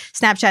course,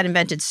 Snapchat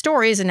invented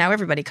stories, and now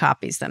everybody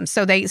copies them.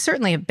 So they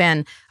certainly have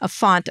been a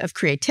font of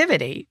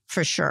creativity,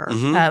 for sure.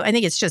 I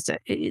think it's just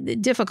the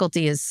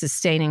difficulty is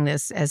sustaining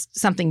this as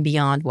something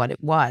beyond what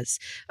it was.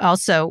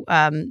 Also,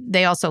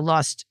 they also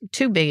lost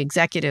two big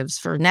executives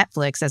for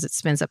Netflix as it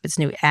spins up its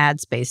new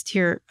ads-based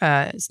tier.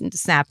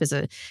 Snap is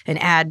an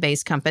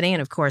ad-based company,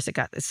 and of course, it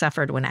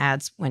suffered when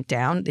ads went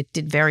down. It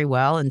did very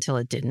well until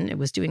it didn't. It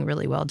was doing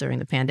really well during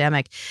the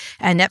pandemic.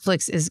 And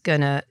Netflix is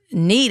going to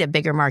need a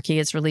bigger marquee.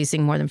 It's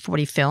releasing more than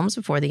 40 films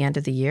before the end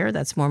of the year.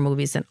 That's more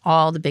movies than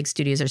all the big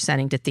studios are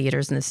sending to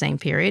theaters in the same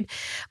period.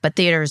 But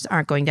theaters theaters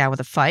aren't going down with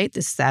a fight.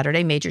 This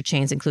Saturday, major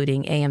chains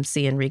including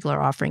AMC and Regal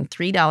are offering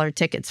 $3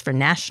 tickets for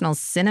National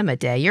Cinema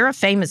Day. You're a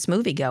famous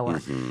moviegoer.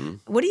 Mm-hmm.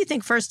 What do you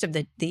think first of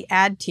the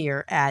ad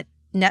tier at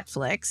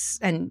Netflix,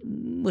 and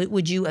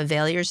would you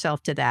avail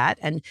yourself to that?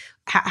 And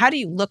how do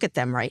you look at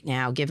them right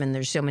now, given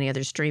there's so many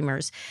other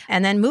streamers?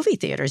 And then movie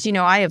theaters.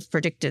 I have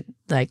predicted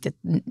like that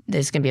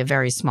there's going to be a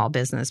very small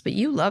business, but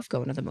you love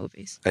going to the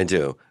movies. I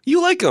do.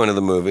 You like going to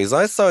the movies.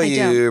 I saw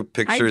your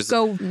pictures. I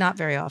go not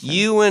very often.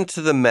 You went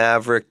to the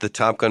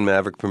Top Gun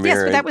Maverick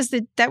premiere. Yes,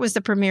 but that was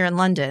the premiere in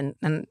London,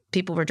 and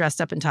people were dressed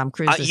up in Tom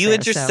Cruise. You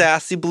had your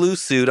sassy blue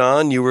suit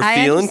on. You were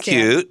feeling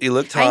cute. You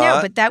looked hot. I know,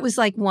 but that was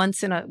like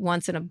once in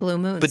a blue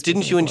moon. But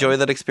didn't you enjoy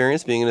that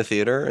experience, being in a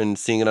theater and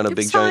seeing it on a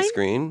big giant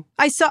screen?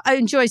 I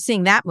enjoy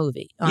seeing that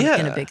movie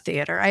in a big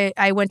theater.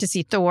 I went to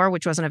see Thor,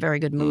 which wasn't a very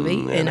good movie,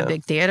 in a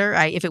big theater.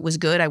 If it was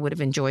good, I would have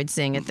enjoyed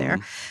seeing it there.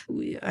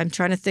 I'm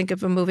trying to think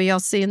of a movie I'll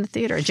see in the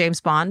theater. A James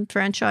Bond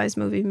franchise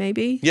movie,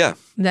 maybe? Yeah.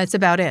 That's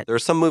about it. There are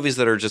some movies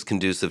that are just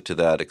conducive to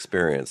that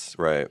experience,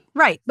 right?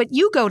 Right. But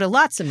you go to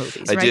lots of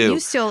movies, right? I do.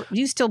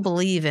 You still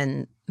believe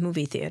in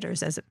movie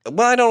theaters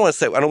Well, I don't want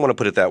to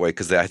put it that way,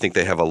 because I think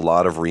they have a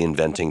lot of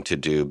reinventing to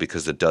do,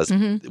 because it does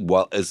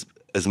well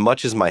as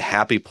much as my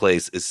happy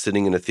place is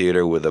sitting in a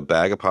theater with a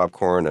bag of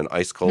popcorn, an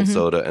ice cold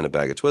soda, and a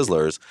bag of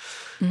Twizzlers,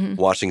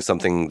 watching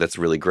something that's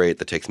really great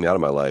that takes me out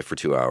of my life for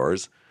 2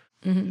 hours.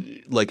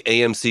 Like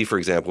AMC, for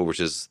example,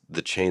 which is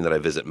the chain that I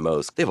visit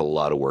most, they have a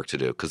lot of work to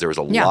do, because there was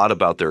a lot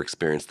about their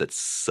experience that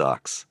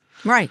sucks.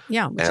 Right,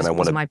 yeah, which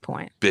was my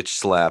point. Bitch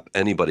slap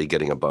anybody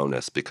getting a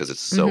bonus because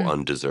it's so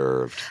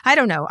undeserved. I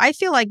don't know. I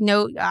feel like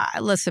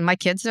listen, my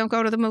kids don't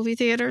go to the movie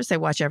theaters. They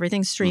watch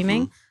everything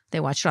streaming. They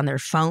watch it on their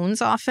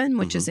phones often,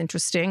 which is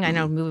interesting. I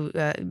know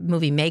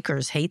movie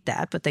makers hate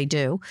that, but they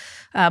do.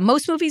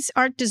 Most movies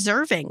aren't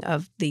deserving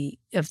of the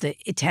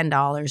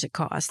 $10 it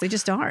costs. They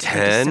just aren't.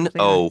 10?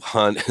 Oh,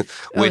 hun.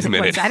 Wait a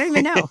minute. I don't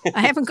even know.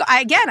 I haven't.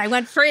 I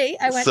went free.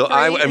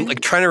 I'm like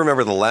trying to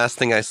remember the last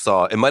thing I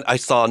saw. I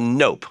saw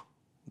Nope,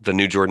 the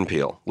new Jordan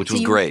Peele, which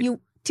was great.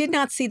 You did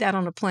not see that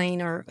on a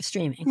plane or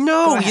streaming.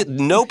 No,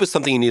 Nope is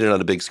something you needed on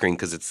a big screen,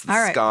 because it's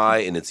the sky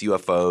and it's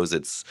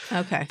UFOs.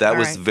 That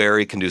was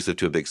very conducive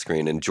to a big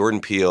screen. And Jordan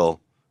Peele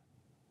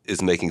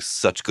is making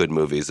such good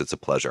movies. It's a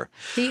pleasure.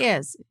 He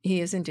is. He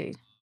is indeed.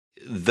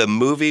 The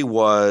movie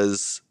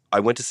was, I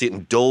went to see it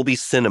in Dolby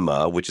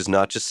Cinema, which is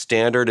not just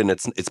standard, and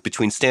it's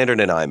between standard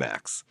and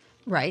IMAX.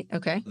 Right.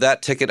 Okay.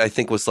 That ticket, I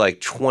think, was like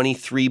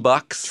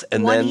 $23.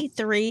 And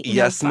 23?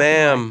 Yes,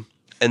 ma'am.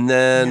 And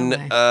then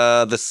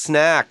the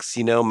snacks,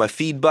 my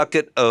feed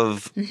bucket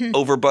of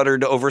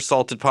over-buttered,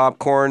 over-salted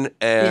popcorn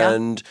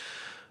and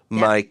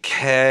my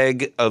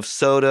keg of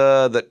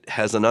soda that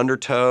has an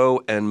undertow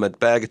and my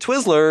bag of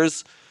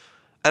Twizzlers.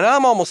 And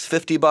I'm almost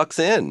 $50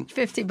 in.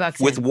 $50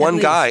 with one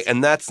guy.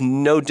 And that's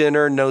no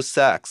dinner, no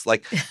sex.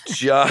 Like,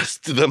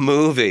 just the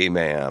movie,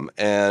 ma'am.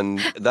 And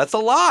that's a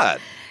lot.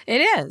 It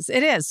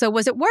is. So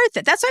was it worth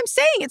it? That's what I'm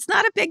saying. It's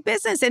not a big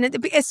business. And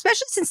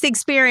especially since the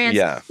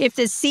experience, if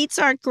the seats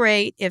aren't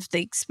great, if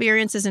the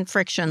experience isn't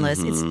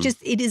frictionless,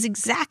 it is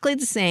exactly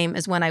the same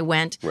as when I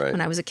went when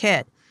I was a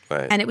kid.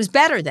 Right. And it was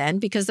better then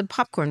because the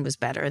popcorn was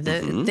better.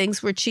 The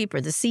things were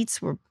cheaper. The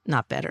seats were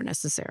not better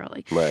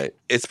necessarily. Right.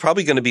 It's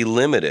probably going to be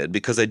limited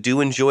because I do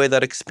enjoy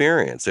that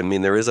experience. I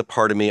mean, there is a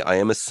part of me, I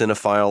am a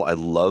cinephile. I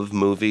love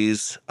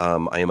movies.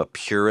 I am a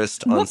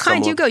purist. What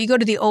kind do you go? You go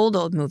to the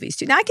old movies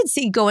too. Now I can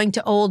see going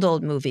to old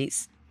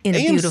movies in a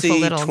beautiful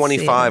little AMC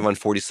 25 theater. on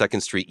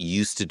 42nd Street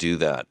used to do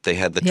that. They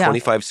had the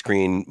 25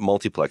 screen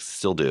multiplex,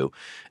 still do.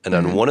 And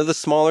on one of the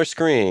smaller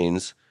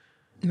screens,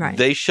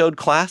 they showed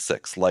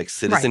classics like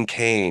Citizen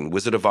Kane,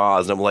 Wizard of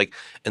Oz, and I'm like,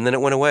 and then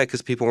it went away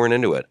because people weren't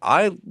into it.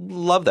 I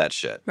love that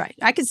shit. Right.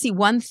 I could see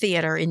one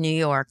theater in New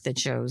York that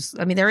shows,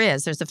 I mean,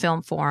 there's the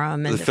Film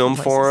Forum. And the Film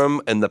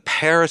Forum and the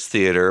Paris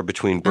Theater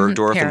between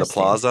Bergdorf and the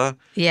Plaza.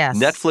 Yes.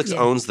 Netflix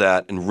owns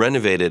that and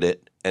renovated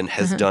it and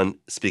has done,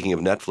 speaking of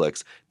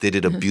Netflix, they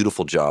did a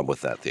beautiful job with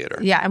that theater.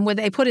 Yeah, and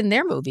they put in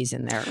their movies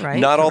in there, right?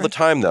 Not all the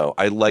time, though.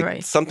 I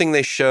like something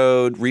they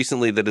showed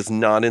recently that is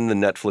not in the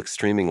Netflix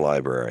streaming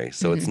library,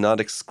 so it's not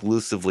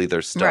exclusively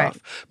their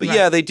stuff. But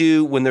yeah, they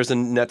do, when there's a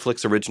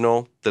Netflix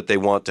original that they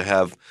want to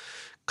have,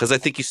 because I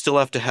think you still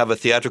have to have a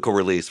theatrical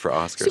release for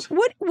Oscars. So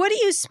what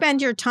do you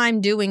spend your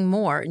time doing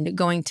more?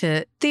 Going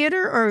to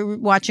theater or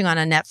watching on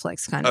a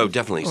Netflix kind of? Oh,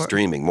 definitely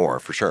streaming more,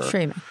 for sure.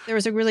 Streaming. There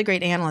was a really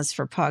great analyst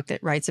for Puck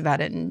that writes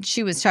about it, and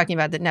she was talking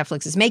about that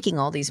Netflix is making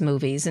all these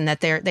movies and that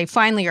they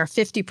finally are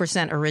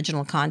 50%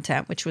 original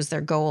content, which was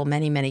their goal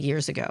many, many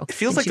years ago. It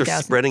feels like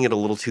they're spreading it a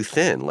little too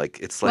thin. Like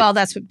it's like, well,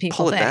 that's what people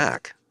pull think. It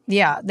back.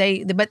 Yeah,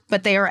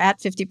 but they are at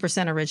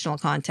 50% original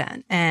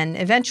content, and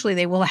eventually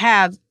they will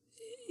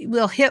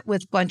hit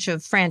with a bunch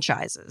of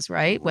franchises,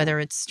 right? Whether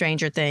it's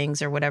Stranger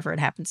Things or whatever it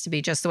happens to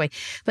be, just the way.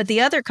 But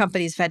the other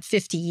companies have had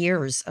 50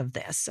 years of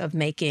this, of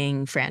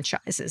making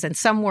franchises, and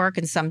some work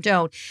and some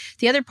don't.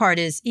 The other part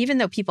is, even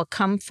though people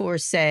come for,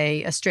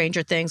 say, a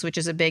Stranger Things, which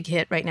is a big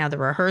hit right now, The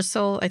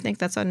Rehearsal, I think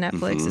that's on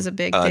Netflix, is a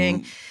big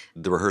thing.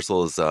 The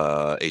Rehearsal is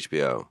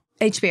HBO.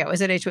 HBO,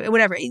 is it HBO?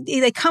 Whatever.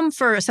 They come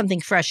for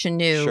something fresh and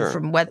new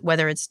from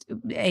whether it's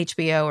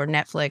HBO or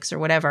Netflix or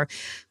whatever.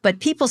 But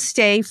people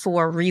stay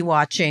for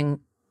rewatching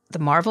the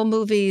Marvel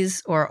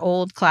movies or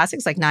old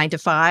classics like 9 to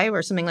 5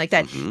 or something like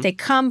that. They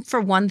come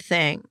for one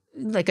thing,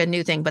 like a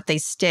new thing, but they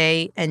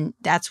stay, and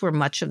that's where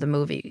much of the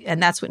movie,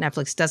 and that's what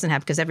Netflix doesn't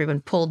have because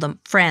everyone pulled them.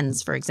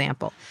 Friends, for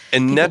example.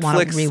 And people Netflix,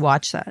 want to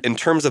rewatch that. In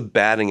terms of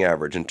batting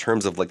average, in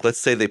terms of like, let's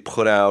say they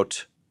put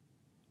out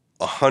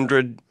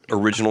 100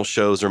 original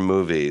shows or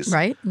movies,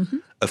 right?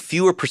 A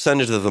fewer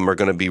percentage of them are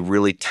going to be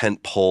really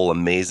tentpole,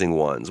 amazing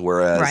ones.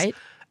 Whereas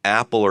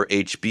Apple or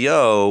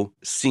HBO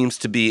seems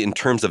to be, in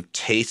terms of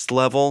taste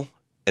level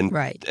and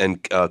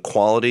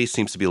quality,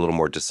 seems to be a little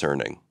more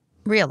discerning.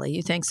 Really?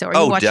 You think so? Are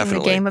you watching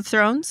definitely. the Game of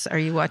Thrones? Are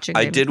you watching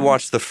I did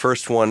watch the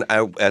first one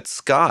at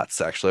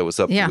Scott's, actually. I was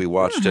up. Yeah. We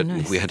watched it.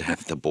 Nice. We had to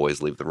have the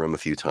boys leave the room a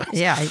few times.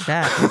 Yeah, I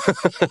bet.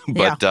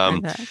 But I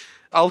bet.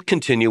 I'll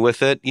continue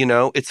with it. You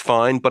know, it's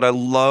fine. But I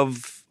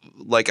love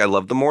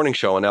the morning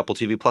show on Apple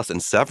TV Plus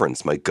and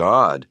Severance. My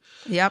God.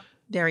 Yep.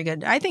 Very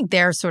good. I think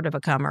they're sort of a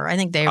comer. I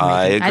think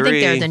I think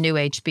they're the new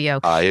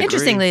HBO. I agree.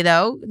 Interestingly,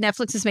 though,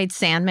 Netflix has made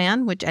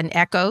Sandman and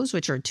Echoes,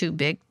 which are two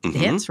big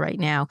hits right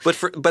now.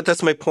 But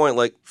that's my point.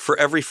 Like, for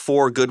every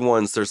 4 good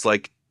ones, there's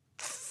like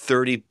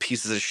 30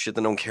 pieces of shit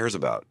that no one cares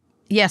about.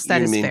 Yes,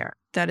 that is fair.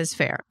 That is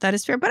fair.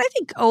 But I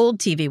think old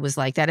TV was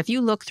like that. If you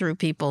look through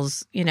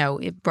people's,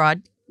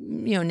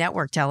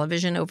 network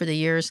television over the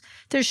years,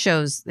 there's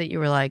shows that you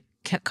were like,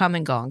 come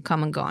and gone.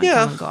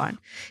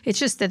 It's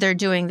just that they're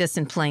doing this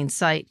in plain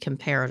sight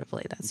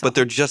comparatively. That's all. But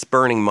they're just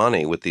burning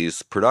money with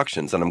these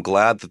productions, and I'm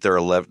glad that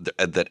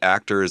that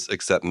actors,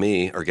 except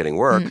me, are getting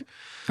work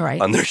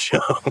on their show.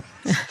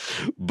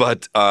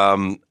 But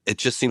it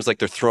just seems like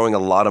they're throwing a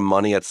lot of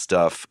money at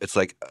stuff. It's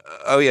like,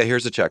 oh yeah,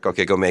 here's a check.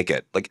 Okay, go make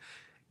it. Like,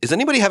 is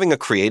anybody having a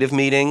creative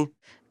meeting?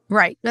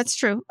 Right, that's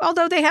true.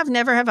 Although they have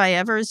Never Have I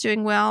Ever is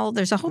doing well.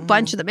 There's a whole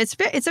bunch of them. It's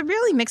a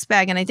really mixed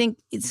bag, and I think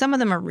some of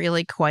them are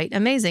really quite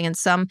amazing. And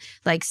some,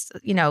 like,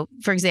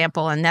 for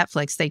example, on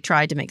Netflix, they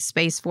tried to make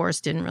Space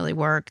Force, didn't really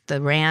work. The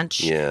Ranch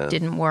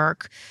didn't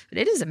work. But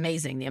it is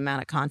amazing the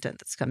amount of content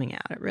that's coming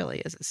out. It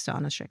really is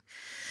astonishing.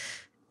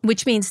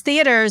 Which means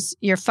theaters,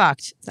 you're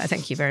fucked.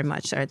 Thank you very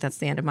much. All right, that's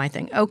the end of my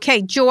thing.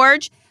 Okay,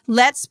 George,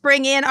 let's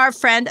bring in our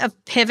friend of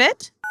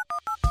Pivot.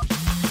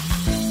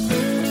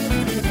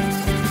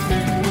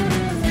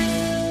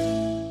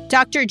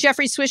 Dr.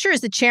 Jeffrey Swisher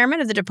is the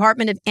chairman of the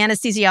Department of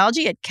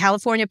Anesthesiology at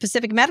California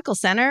Pacific Medical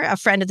Center, a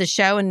friend of the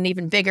show, and an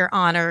even bigger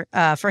honor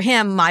for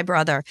him, my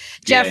brother.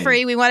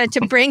 Jeffrey, we wanted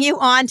to bring you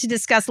on to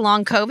discuss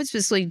long COVID,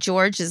 specifically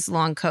George's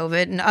long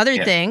COVID and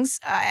other things,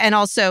 and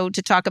also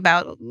to talk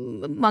about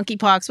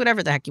monkeypox,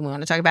 whatever the heck you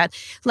want to talk about.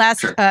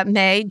 Last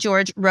May,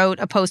 George wrote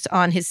a post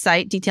on his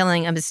site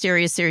detailing a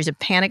mysterious series of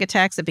panic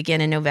attacks that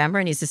began in November,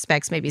 and he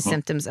suspects maybe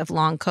symptoms of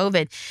long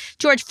COVID.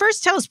 George,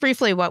 first tell us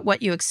briefly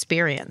what you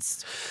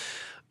experienced.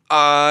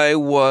 I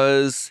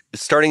was,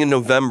 starting in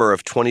November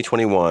of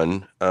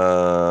 2021,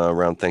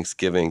 around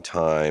Thanksgiving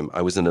time,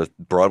 I was in a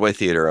Broadway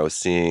theater. I was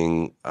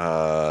seeing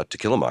To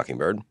Kill a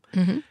Mockingbird.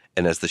 And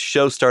as the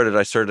show started,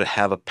 I started to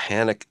have a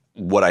panic.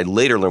 What I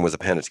later learned was a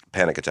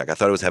panic attack. I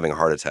thought I was having a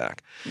heart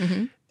attack.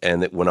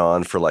 And it went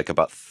on for like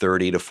about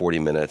 30 to 40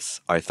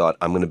 minutes. I thought,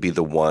 I'm going to be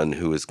the one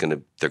who is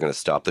they're going to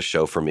stop the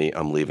show for me.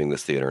 I'm leaving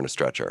this theater in a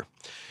stretcher.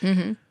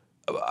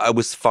 I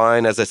was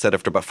fine, as I said,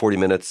 after about 40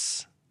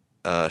 minutes,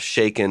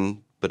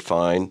 shaken, but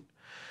fine.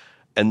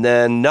 And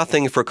then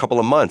nothing for a couple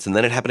of months. And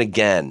then it happened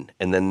again.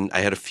 And then I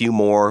had a few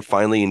more,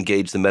 finally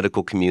engaged the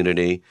medical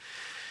community.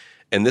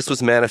 And this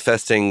was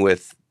manifesting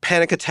with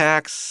panic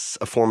attacks,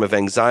 a form of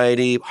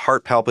anxiety,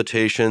 heart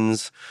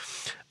palpitations.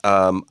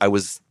 I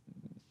was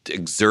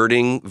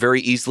exerting very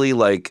easily.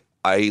 Like,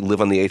 I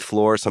live on the 8th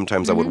floor.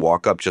 Sometimes I would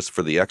walk up just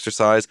for the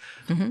exercise.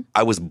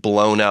 I was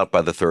blown out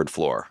by the 3rd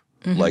floor.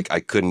 Like, I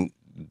couldn't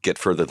get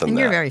further than that. And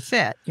you're very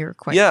fit. You're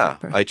quite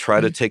fit. I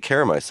try to take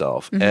care of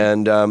myself.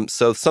 And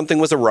so something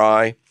was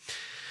awry.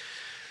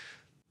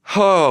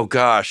 Oh,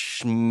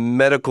 gosh.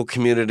 Medical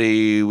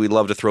community, we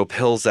love to throw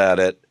pills at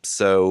it.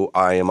 So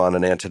I am on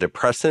an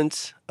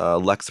antidepressant,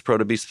 Lexapro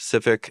to be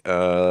specific.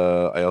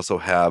 I also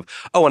have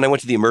and I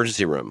went to the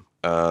emergency room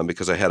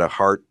because I had a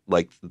heart,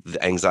 like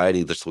the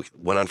anxiety just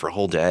went on for a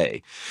whole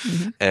day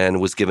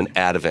and was given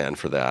Ativan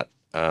for that.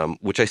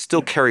 Which I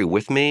still carry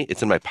with me.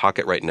 It's in my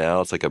pocket right now.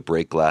 It's like a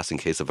break glass in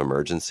case of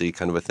emergency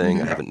kind of a thing.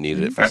 I haven't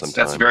needed it for some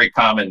time. That's very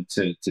common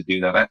to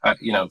do that. I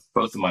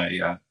both of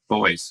my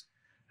boys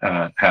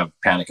have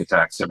panic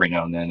attacks every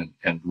now and then,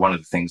 and one of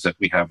the things that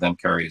we have them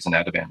carry is an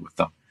Ativan with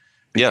them.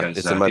 Because,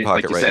 it's in my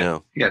pocket right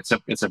now. Yeah,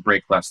 it's a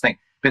break glass thing.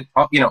 But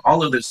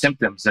all of the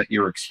symptoms that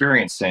you're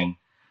experiencing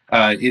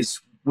is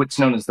what's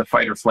known as the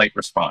fight or flight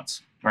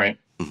response, right?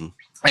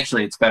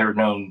 Actually, it's better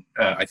known.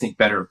 I think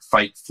better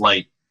fight,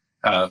 flight.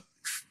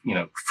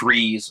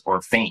 Freeze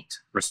or faint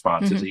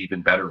response is an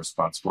even better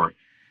response for it.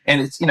 And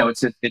it's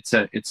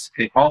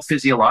all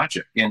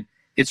physiologic, and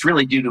it's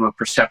really due to a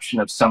perception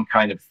of some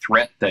kind of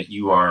threat that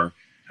you are,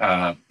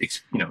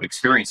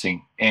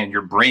 experiencing, and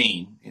your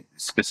brain,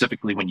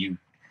 specifically when you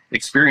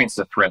experience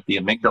the threat, the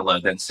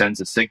amygdala then sends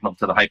a signal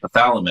to the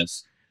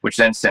hypothalamus, which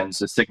then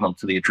sends a signal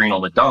to the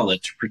adrenal medulla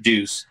to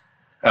produce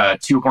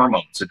two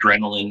hormones,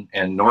 adrenaline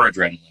and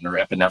noradrenaline, or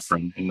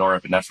epinephrine and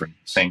norepinephrine,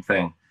 same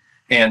thing.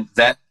 And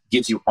that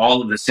gives you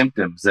all of the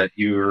symptoms that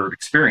you're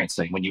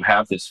experiencing when you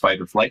have this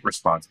fight or flight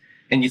response.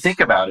 And you think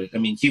about it, I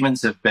mean,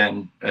 humans have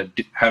been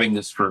having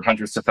this for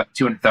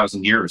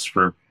 200,000 years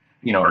for,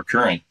 our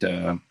current,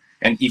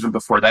 and even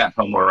before that,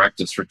 Homo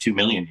erectus for 2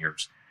 million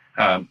years.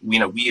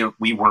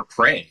 We were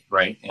prey,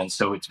 right? And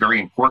so it's very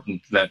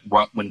important that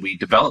when we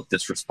develop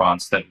this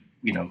response, that,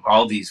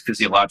 all these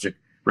physiologic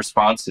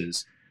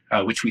responses,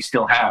 which we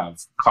still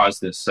have, cause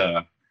this,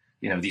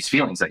 these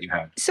feelings that you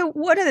had. So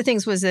one of the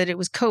things was that it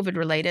was COVID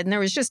related. And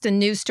there was just a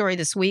news story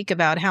this week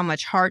about how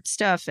much heart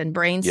stuff and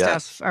brain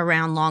stuff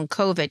around long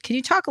COVID. Can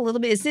you talk a little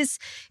bit? Is this,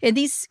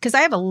 because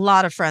I have a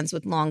lot of friends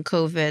with long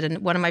COVID, and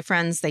one of my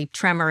friends, they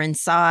tremor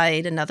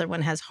inside. Another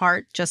one has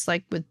heart, just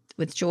like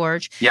with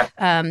George. Yeah.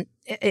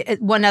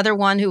 One other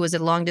one who was a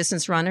long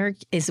distance runner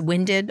is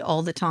winded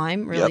all the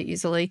time, really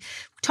easily.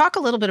 Talk a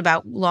little bit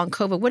about long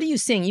COVID. What are you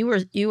seeing? You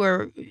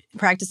were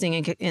practicing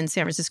in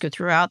San Francisco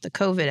throughout the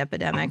COVID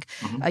epidemic.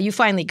 Mm-hmm. You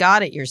finally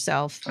got it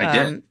yourself.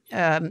 I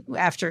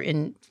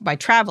did. By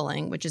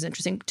traveling, which is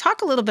interesting.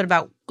 Talk a little bit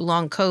about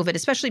long COVID,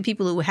 especially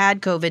people who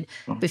had COVID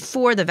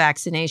before the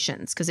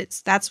vaccinations,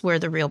 because that's where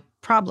the real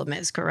problem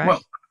is.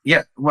 Correct?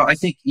 Well, I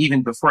think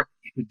even before,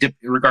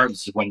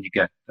 regardless of when you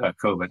get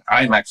COVID,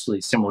 I'm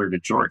actually similar to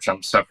George.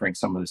 I'm suffering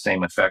some of the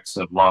same effects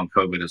of long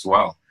COVID as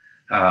well.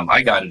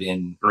 I got it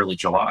in early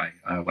July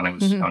when I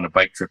was on a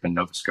bike trip in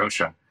Nova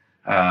Scotia.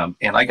 And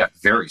I got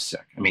very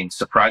sick. I mean,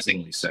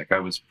 surprisingly sick. I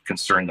was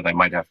concerned that I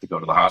might have to go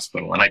to the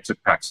hospital. And I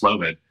took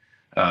Paxlovid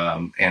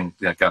and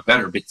that got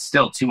better. But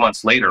still, 2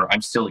 months later,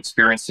 I'm still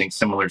experiencing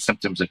similar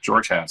symptoms that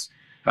George has.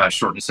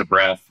 Shortness of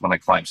breath when I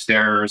climb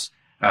stairs,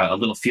 a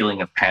little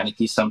feeling of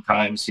panicky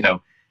sometimes,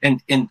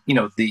 And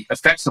the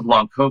effects of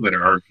long COVID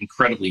are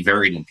incredibly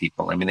varied in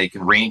people. I mean, they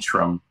can range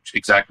from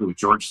exactly what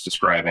George is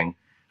describing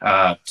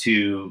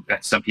to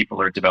some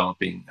people are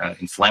developing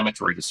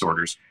inflammatory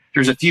disorders.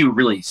 There's a few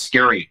really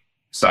scary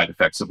side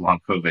effects of long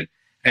COVID,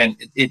 and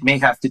it may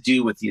have to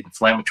do with the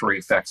inflammatory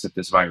effects that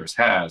this virus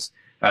has.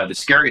 The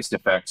scariest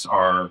effects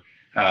are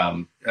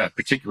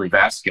particularly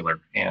vascular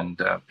and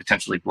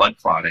potentially blood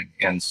clotting.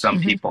 And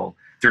some people,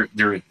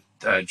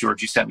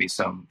 George, you sent me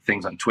some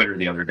things on Twitter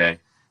the other day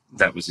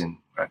that was in,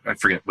 I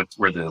forget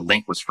where the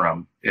link was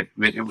from. It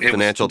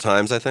Financial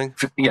Times, I think?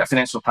 Yeah,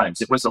 Financial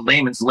Times. It was a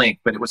layman's link,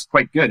 but it was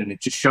quite good. And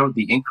it just showed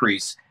the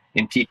increase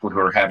in people who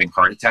are having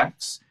heart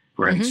attacks,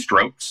 who are having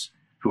strokes,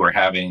 who are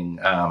having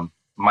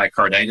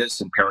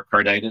myocarditis and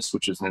pericarditis,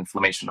 which is an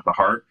inflammation of the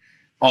heart,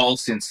 all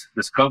since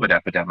this COVID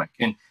epidemic.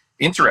 And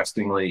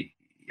interestingly,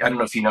 I don't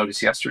know if you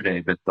noticed yesterday,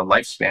 but the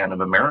lifespan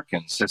of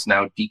Americans has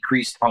now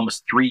decreased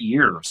almost 3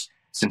 years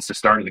since the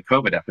start of the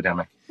COVID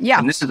epidemic. Yeah.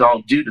 And this is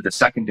all due to the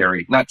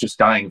secondary, not just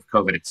dying of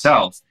COVID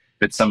itself,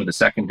 but some of the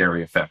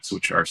secondary effects,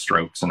 which are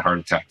strokes and heart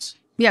attacks.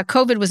 Yeah,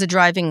 COVID was a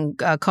driving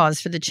cause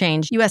for the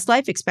change. U.S.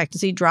 life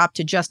expectancy dropped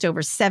to just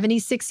over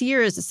 76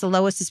 years. It's the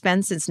lowest it's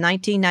been since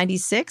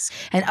 1996.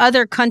 And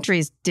other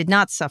countries did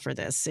not suffer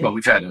this. Well,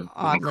 we've had an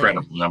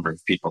incredible number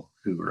of people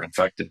who were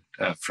infected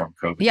from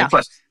COVID. Yeah. And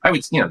plus, I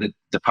would,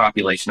 the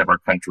population of our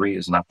country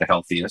is not the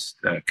healthiest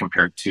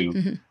compared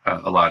to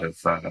a lot of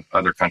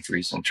other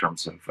countries in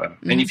terms of,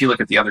 and if you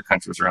look at the other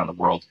countries around the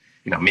world,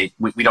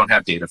 we don't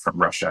have data from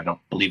Russia. I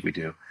don't believe we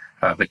do.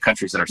 But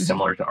countries that are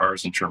similar to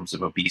ours in terms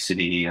of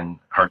obesity and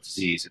heart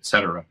disease, et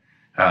cetera,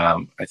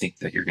 I think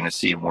that you're going to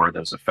see more of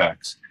those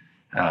effects.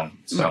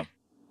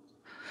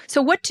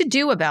 So what to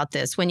do about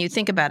this when you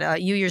think about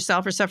it? You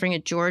yourself are suffering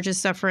it. George is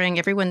suffering.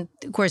 Everyone,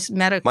 of course,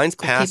 medical. Mine's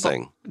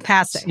passing.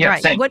 Passing, yeah,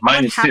 right. Same. What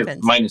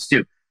happens? Mine is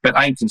too. But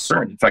I'm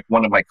concerned. In fact,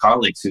 one of my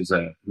colleagues who's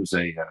a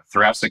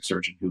thoracic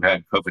surgeon who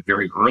had COVID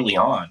very early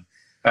on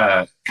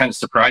kind of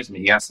surprised me.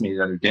 He asked me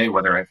the other day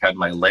whether I've had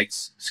my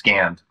legs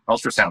scanned,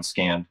 ultrasound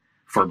scanned,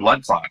 for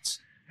blood clots.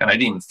 And I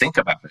didn't even think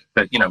about it.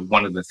 But,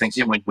 one of the things,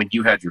 when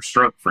you had your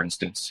stroke, for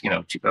instance,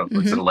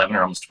 was it 11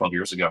 or almost 12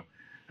 years ago,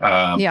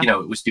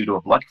 it was due to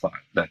a blood clot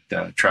that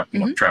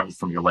traveled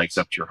from your legs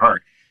up to your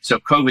heart. So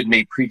COVID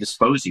may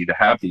predispose you to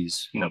have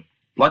these,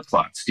 blood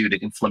clots due to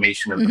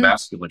inflammation of the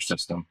vascular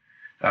system.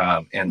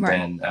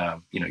 Then,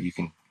 you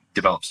can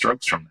develop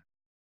strokes from that.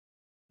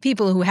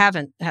 People who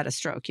haven't had a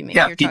stroke, you mean?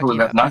 Yeah, people who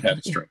have not had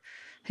a stroke.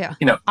 Yeah.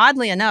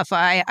 Oddly enough,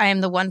 I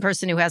am the one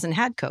person who hasn't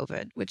had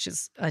COVID, which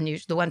is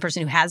unusual. The one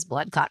person who has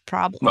blood clot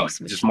problems. Well,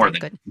 just more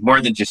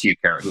than just you,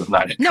 Kara, who have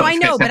not had COVID. No, I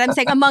know, but I'm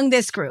saying among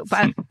this group.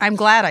 I'm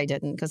glad I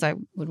didn't, because I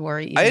would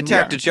worry even I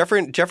attacked more.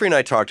 it. Jeffrey and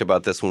I talked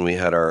about this when we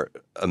had our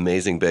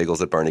amazing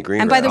bagels at Barney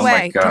Greengrass. And by the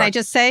way, can I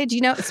just say,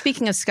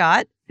 speaking of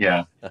Scott?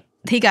 Yeah.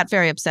 He got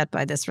very upset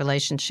by this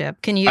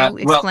relationship. Can you explain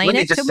it? Well, let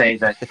me just say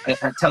that,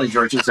 I tell you,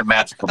 George, it's a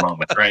magical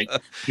moment, right?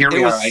 Here we are.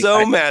 It was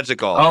so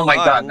magical. Oh my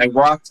God! I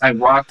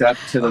walked up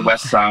to the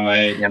west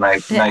side, and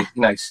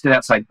I stood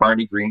outside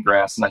Barney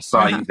Greengrass, and I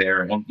saw you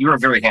there, and you were a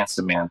very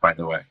handsome man, by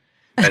the way.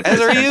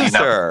 As are you,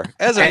 sir.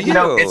 As are you.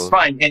 It's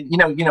fine. And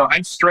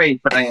I'm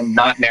straight, but I am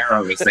not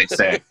narrow, as they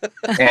say.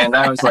 And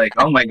I was like,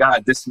 oh my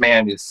God, this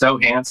man is so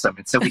handsome.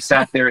 And so we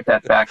sat there at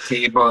that back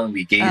table and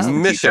we gazed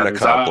into each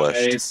other's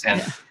eyes.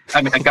 And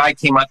I mean, a guy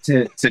came up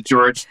to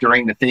George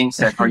during the thing,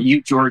 said, "Are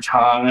you George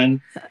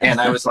Hahn?" And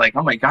I was like,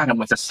 "Oh my God, I'm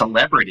with a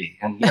celebrity."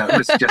 And it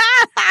was just.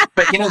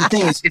 But the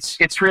thing is,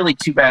 it's really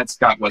too bad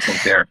Scott wasn't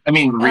there. I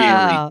mean,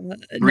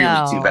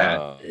 really too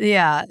bad.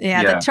 Yeah.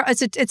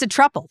 It's a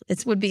trouble.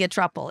 It would be a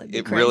trouble.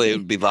 It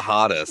would be the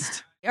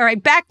hottest. All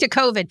right, back to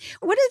COVID.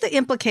 What are the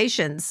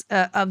implications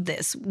of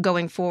this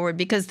going forward?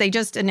 Because they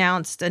just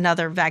announced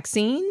another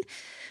vaccine,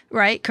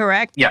 right?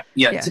 Correct? Yeah.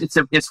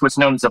 It's what's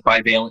known as a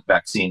bivalent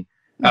vaccine.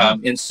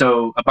 And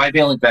so a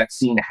bivalent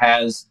vaccine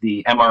has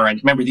the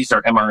mRNA. Remember, these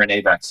are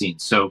mRNA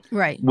vaccines. So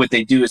what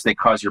they do is they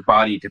cause your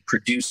body to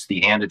produce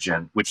the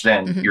antigen, which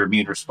then your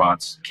immune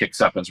response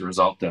kicks up as a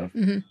result of.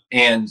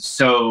 And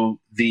so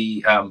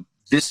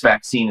this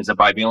vaccine is a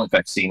bivalent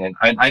vaccine.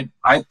 And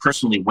I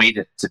personally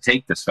waited to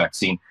take this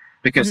vaccine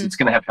because it's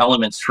going to have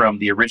elements from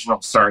the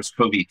original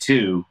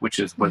SARS-CoV-2, which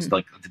was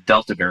like the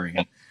Delta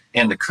variant,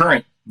 and the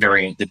current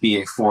variant, the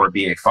BA4,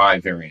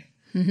 BA5 variant.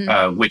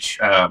 Which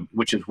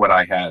is what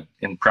I had,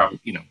 and probably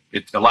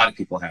a lot of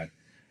people had,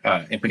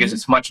 and because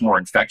it's much more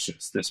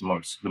infectious. The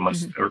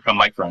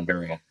Omicron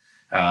variant.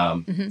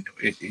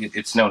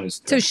 It's known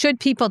as. So should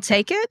people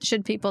take it?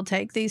 Should people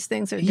take these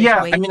things? Or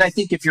I mean, I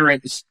think if you're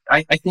in,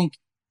 I think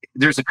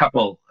there's a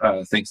couple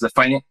things.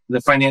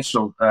 The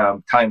Financial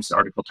Times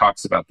article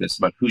talks about this,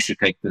 about who should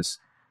take this,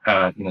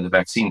 the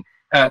vaccine.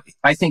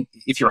 I think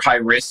if you're high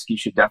risk, you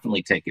should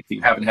definitely take it. If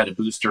you haven't had a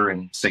booster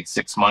in, say,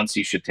 6 months,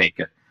 you should take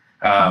it.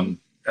 I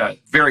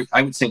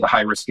would say the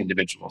high risk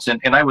individuals,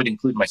 and I would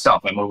include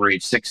myself. I'm over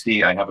age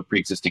 60. I have a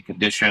pre-existing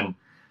condition.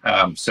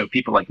 So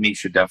people like me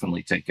should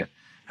definitely take it.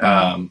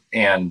 So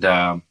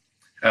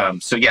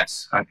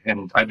yes,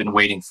 I've been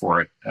waiting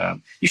for it.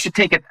 You should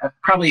take it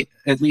probably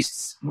at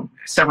least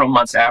several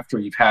months after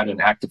you've had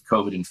an active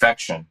COVID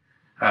infection,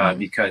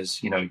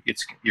 because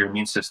your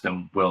immune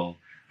system will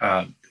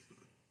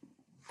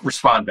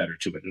respond better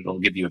to it. It'll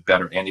give you a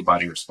better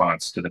antibody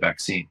response to the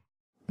vaccine.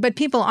 But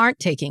people aren't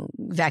taking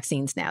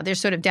vaccines now. They're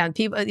sort of down.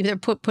 They're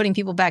putting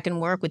people back in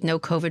work with no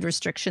COVID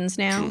restrictions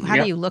now. How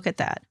do you look at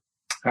that?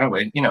 Oh,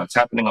 it's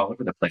happening all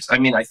over the place. I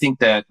mean, I think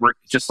that we're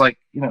just like,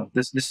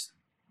 this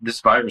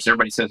virus,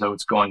 everybody says, oh,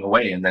 it's going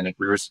away, and then it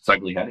rears its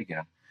ugly head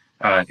again.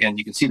 And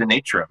you can see the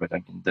nature of it. I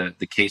mean,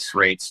 the case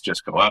rates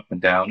just go up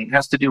and down. It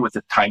has to do with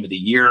the time of the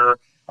year.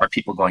 Are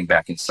people going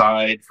back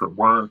inside for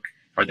work?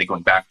 Are they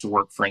going back to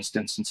work, for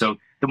instance? And so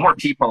the more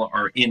people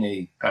are in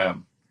a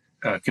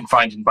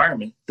confined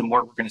environment, the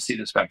more we're going to see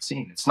this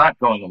vaccine. It's not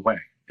going away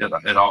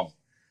at all.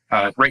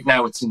 Right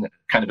now, it's in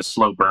kind of a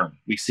slow burn.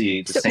 We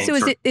see the same.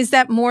 So is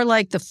that more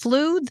like the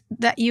flu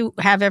that you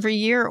have every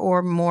year,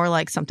 or more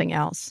like something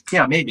else?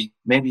 Yeah, maybe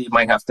you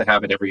might have to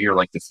have it every year,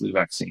 like the flu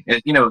vaccine.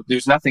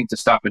 There's nothing to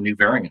stop a new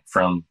variant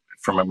from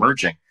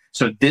emerging.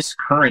 So this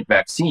current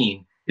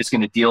vaccine is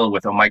going to deal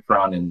with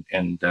Omicron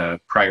and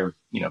prior,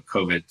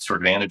 COVID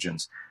sort of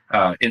antigens,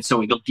 and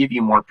so it'll give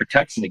you more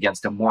protection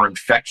against a more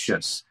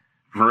infectious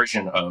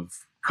version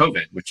of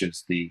COVID, which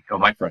is the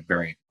Omicron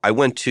variant. I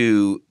went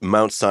to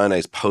Mount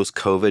Sinai's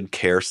post-COVID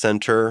care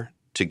center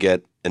to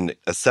get an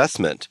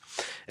assessment.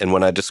 And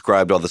when I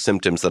described all the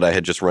symptoms that I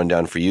had just run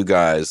down for you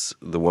guys,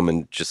 the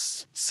woman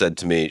just said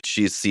to me,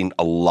 she's seen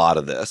a lot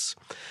of this.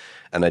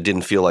 And I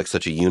didn't feel like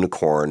such a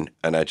unicorn.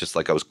 And I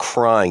was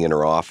crying in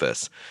her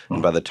office.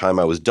 And by the time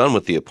I was done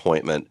with the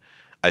appointment,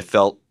 I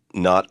felt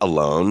not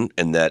alone,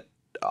 and that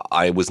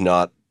I was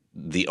not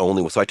the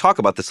only one. So I talk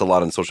about this a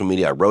lot on social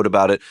media. I wrote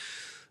about it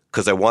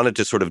because I wanted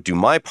to sort of do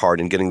my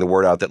part in getting the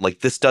word out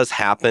that this does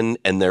happen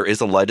and there is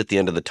a light at the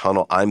end of the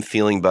tunnel. I'm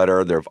feeling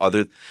better. There are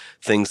other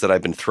things that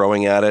I've been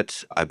throwing at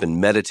it. I've been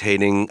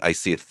meditating. I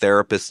see a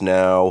therapist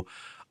now.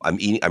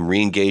 I'm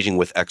re-engaging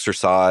with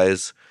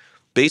exercise,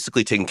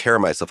 basically taking care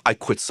of myself. I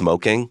quit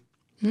smoking.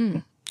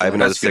 I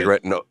haven't had a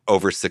cigarette in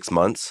over 6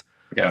 months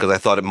because I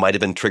thought it might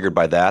have been triggered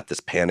by this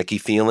panicky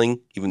feeling,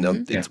 even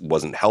though it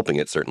wasn't helping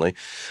it, certainly.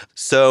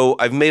 So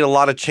I've made a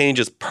lot of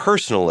changes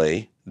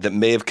personally that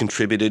may have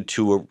contributed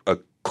to a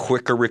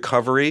quicker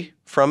recovery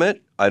from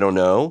it. I don't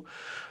know.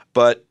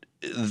 But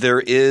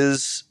there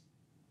is,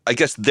 I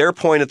guess their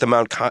point at the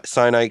Mount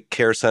Sinai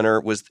Care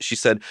Center was, she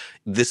said,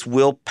 this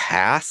will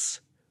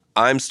pass.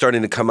 I'm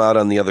starting to come out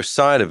on the other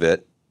side of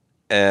it.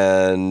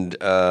 And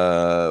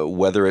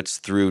whether it's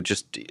through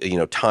just,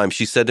 time.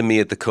 She said to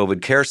me at the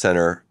COVID Care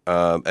Center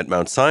at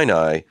Mount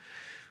Sinai,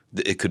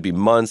 it could be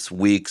months,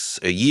 weeks,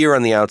 a year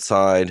on the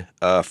outside.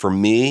 For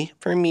me,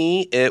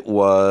 it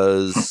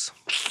was,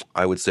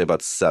 I would say,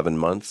 about 7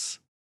 months.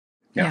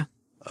 Yeah.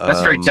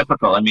 That's very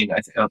typical. I mean,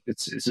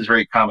 this is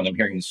very common. I'm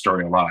hearing this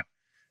story a lot.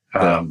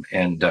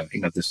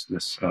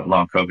 This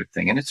long COVID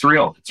thing. And it's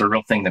real. It's a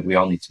real thing that we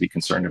all need to be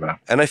concerned about.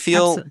 And I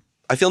feel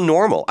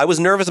normal. I was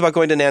nervous about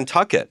going to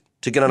Nantucket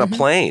to get on a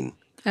plane.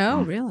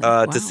 Oh, really?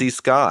 To see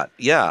Scott.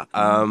 Yeah.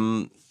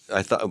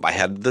 I thought I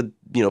had the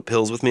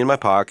pills with me in my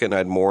pocket, and I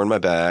had more in my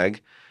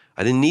bag.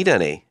 I didn't need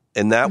any.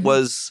 And that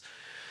was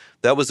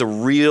a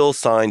real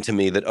sign to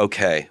me that,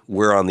 okay,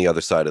 we're on the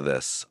other side of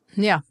this.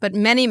 Yeah, but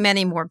many,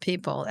 many more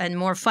people and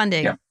more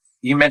funding. Yeah.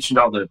 You mentioned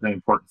all the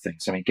important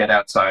things. I mean, get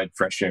outside,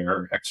 fresh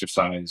air,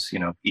 exercise,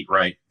 eat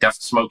right.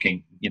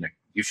 Smoking,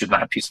 you should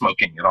not be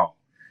smoking at all.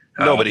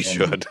 Nobody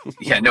should.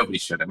 Yeah, nobody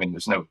should. I mean,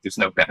 there's no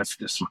benefit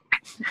to smoking.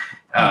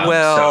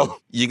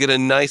 You get a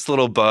nice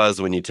little buzz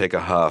when you take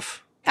a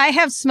huff. I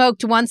have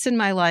smoked once in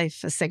my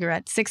life, a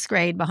cigarette, 6th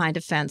grade, behind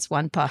a fence,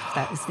 one puff.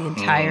 That was the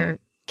entire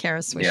Kara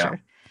Swisher,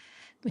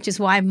 which is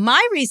why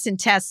my recent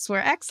tests were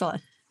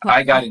excellent.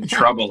 I got in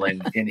trouble in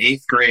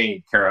 8th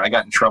grade, Kara. I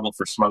got in trouble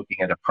for smoking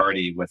at a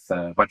party with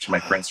a bunch of my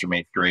friends from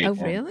 8th grade. Oh,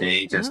 really? And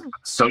they just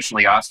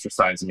socially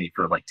ostracized me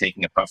for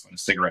taking a puff on a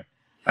cigarette.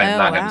 I did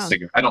not have a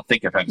cigarette. I don't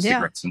think I've had a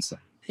cigarette since then.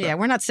 Yeah,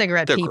 we're not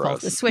cigarette people.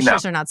 Gross. The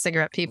Swishers are not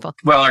cigarette people.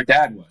 Well, our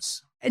dad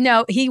was.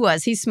 No, he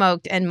was. He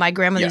smoked, and my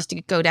grandmother used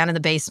to go down in the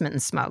basement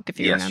and smoke, if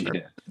you remember. She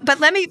did. But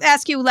let me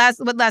ask you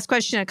last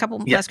question, a couple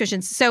last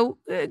questions. So,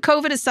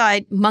 COVID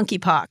aside,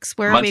 monkeypox.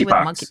 Where are we with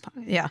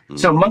monkeypox? Yeah.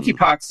 So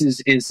monkeypox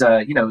is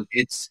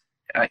it's.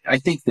 I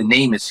think the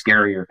name is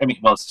scarier. I mean,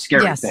 well, it's a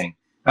scary thing.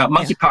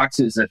 Monkeypox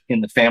is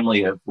in the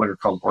family of what are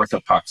called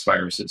orthopox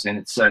viruses, and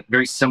it's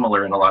very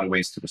similar in a lot of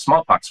ways to the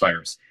smallpox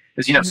virus.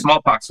 As you know,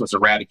 smallpox was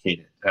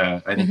eradicated.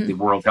 I think the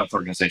World Health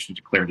Organization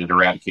declared it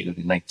eradicated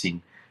in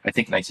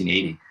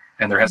 1980,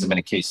 and there hasn't been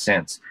a case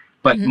since.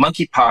 But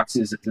monkeypox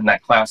is in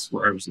that class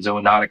where it was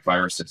zoonotic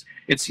viruses.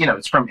 It's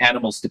it's from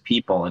animals to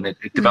people, and it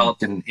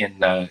developed in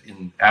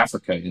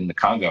Africa, in the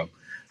Congo.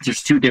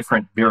 There's 2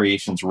 different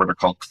variations of what are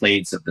called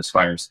clades of this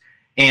virus.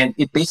 And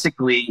it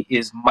basically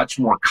is much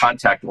more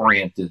contact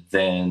oriented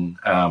than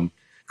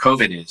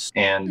COVID is.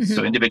 And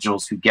so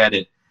individuals who get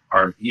it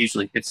are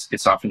usually,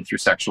 it's often through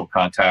sexual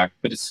contact,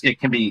 but it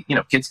can be,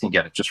 kids can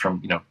get it just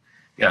from,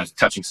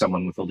 touching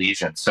someone with a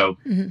lesion. So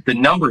the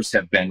numbers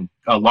have been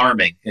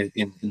alarming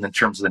in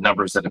terms of the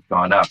numbers that have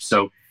gone up.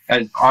 So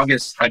in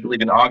August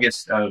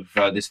of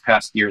this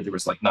past year, there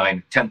was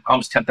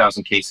almost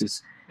 10,000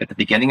 cases at the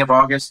beginning of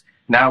August.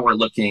 Now we're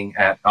looking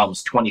at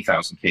almost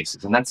 20,000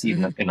 cases, and that's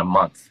even in a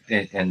month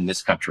in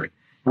this country.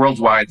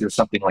 Worldwide, there's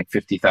something like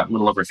a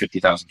little over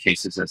 50,000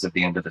 cases as of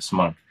the end of this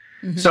month.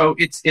 So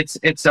it's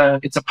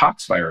a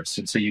pox virus,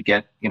 and so you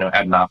get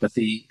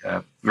adenopathy,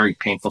 very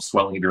painful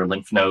swelling of your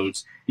lymph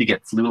nodes. You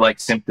get flu-like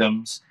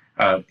symptoms.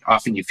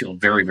 Often you feel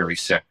very, very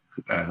sick.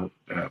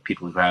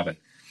 People who have it.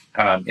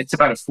 It's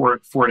about a 4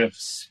 to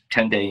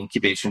 10 day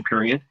incubation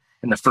period.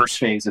 In the first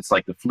phase, it's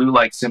like the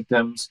flu-like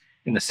symptoms.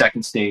 In the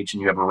second stage,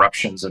 and you have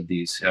eruptions of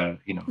these,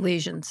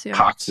 lesions,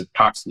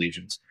 pox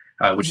lesions,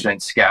 which then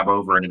scab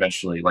over, and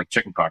eventually, like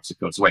chickenpox, it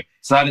goes away.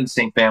 It's not in the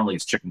same family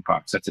as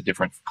chickenpox. That's a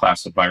different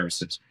class of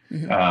viruses.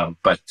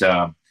 But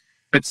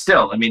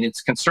still, I mean,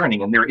 it's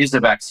concerning, and there is a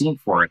vaccine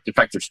for it. In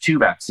fact, there's 2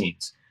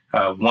 vaccines.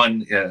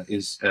 One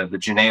is the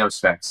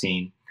Jynneos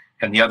vaccine,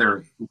 and the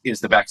other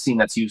is the vaccine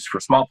that's used for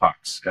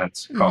smallpox.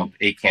 That's called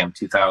ACAM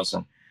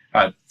 2000.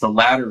 The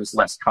latter is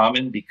less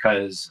common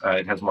because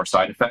it has more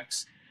side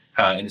effects.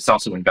 And it's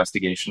also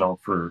investigational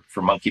for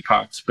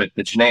monkeypox, but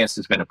the Jynneos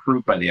has been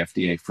approved by the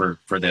FDA for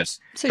this.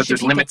 So but should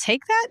people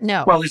take that?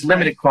 No. Well, there's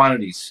limited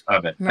quantities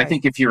of it. Right. I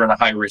think if you're in a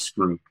high-risk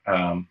group,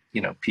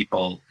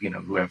 people,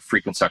 who have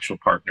frequent sexual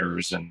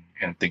partners and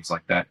things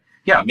like that,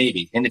 yeah,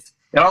 maybe. And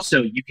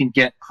also you can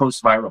get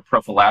post-viral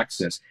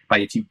prophylaxis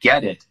if you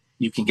get it,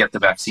 you can get the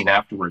vaccine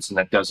afterwards, and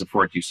that does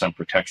afford you some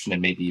protection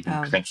and maybe even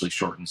potentially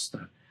shortens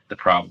the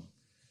problem.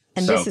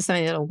 And this is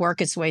something that'll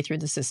work its way through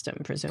the system,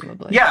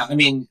 presumably. Yeah, I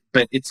mean,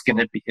 but it's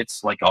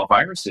like all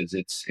viruses.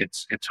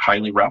 It's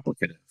highly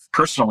replicative.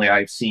 Personally,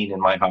 I've seen in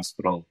my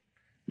hospital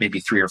maybe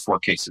 3 or 4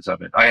 cases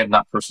of it. I have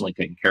not personally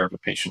taken care of a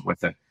patient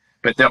with it,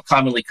 but they'll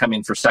commonly come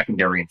in for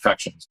secondary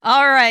infections.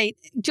 All right.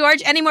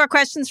 George, any more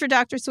questions for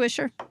Dr.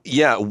 Swisher?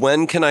 Yeah.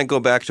 When can I go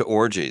back to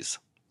orgies?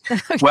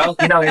 Well,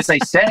 as I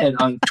said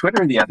on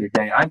Twitter the other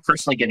day, I'm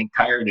personally getting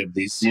tired of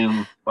these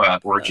Zoom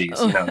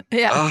orgies.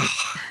 Yeah.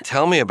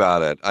 Tell me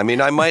about it. I mean,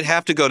 I might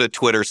have to go to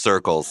Twitter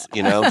circles,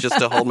 just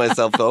to hold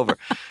myself over.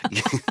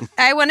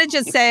 I want to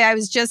just say I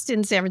was just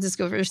in San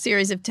Francisco for a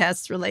series of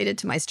tests related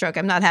to my stroke.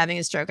 I'm not having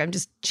a stroke. I'm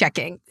just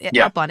checking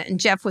up on it. And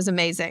Jeff was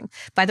amazing.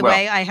 By the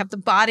way, I have the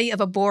body of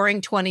a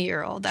boring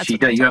 20-year-old. That's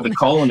what you have the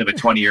colon of a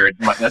 20-year-old.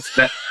 That's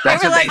what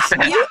they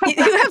said. You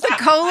have the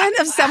colon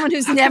of someone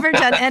who's never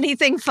done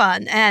anything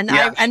fun.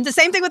 And the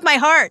same thing with my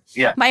heart.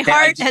 Yeah. My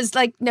heart has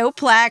no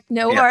plaque,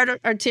 no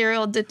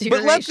arterial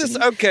deterioration.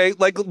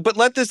 But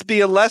let this be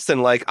a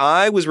lesson. Like,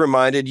 I was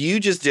reminded, you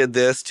just did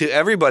this to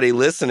everybody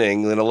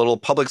listening in a little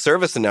public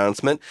service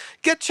announcement.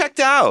 Get checked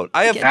out.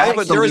 I have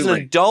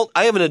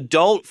an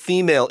adult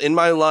female in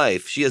my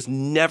life. She has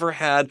never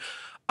had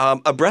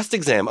a breast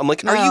exam. I'm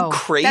like, are you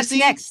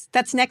crazy?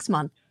 That's next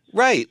month.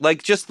 Right.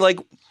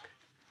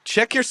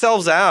 Check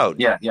yourselves out.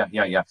 Yeah.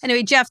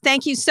 Anyway, Jeff,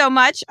 thank you so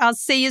much. I'll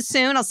see you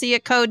soon. I'll see you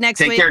at Code next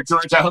week. Take care,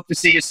 George. I hope to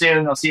see you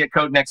soon. I'll see you at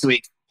Code next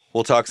week.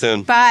 We'll talk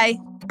soon. Bye.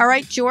 All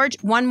right, George,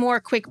 one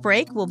more quick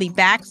break. We'll be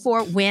back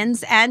for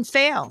Wins and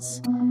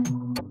Fails.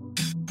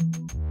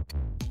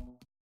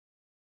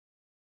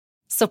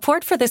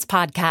 Support for this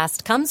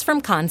podcast comes from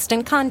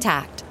Constant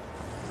Contact.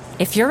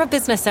 If you're a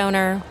business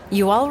owner,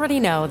 you already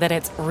know that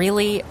it's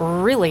really,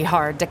 really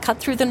hard to cut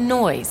through the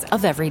noise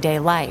of everyday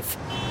life.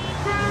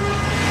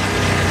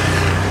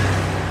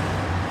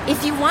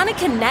 If you want to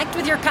connect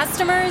with your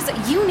customers,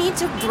 you need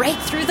to break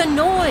through the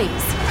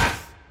noise.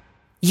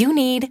 You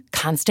need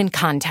Constant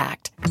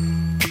Contact.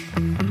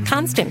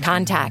 Constant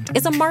Contact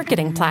is a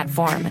marketing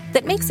platform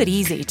that makes it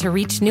easy to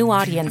reach new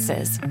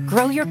audiences,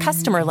 grow your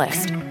customer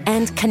list,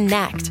 and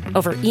connect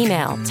over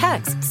email,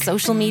 text,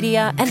 social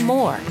media, and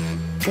more.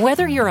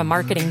 Whether you're a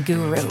marketing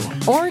guru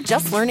or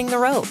just learning the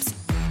ropes,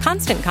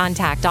 Constant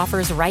Contact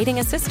offers writing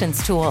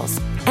assistance tools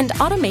and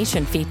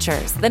automation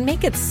features that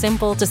make it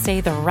simple to say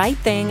the right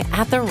thing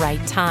at the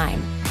right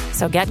time.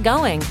 So get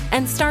going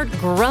and start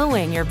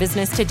growing your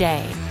business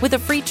today with a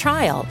free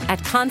trial at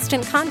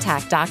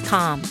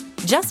ConstantContact.com.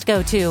 Just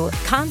go to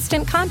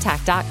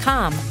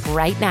ConstantContact.com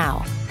right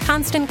now.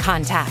 Constant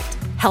Contact,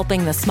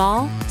 helping the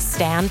small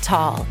stand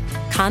tall.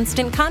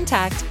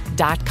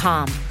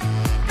 ConstantContact.com.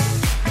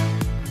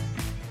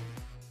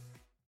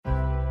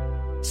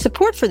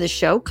 Support for this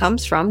show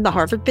comes from the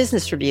Harvard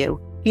Business Review.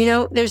 You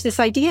know, there's this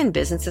idea in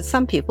business that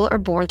some people are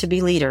born to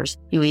be leaders.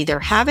 You either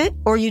have it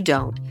or you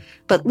don't.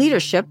 But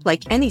leadership,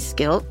 like any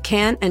skill,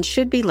 can and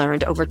should be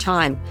learned over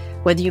time.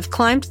 Whether you've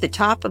climbed to the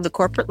top of the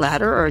corporate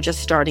ladder or are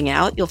just starting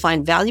out, you'll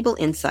find valuable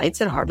insights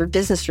at Harvard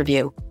Business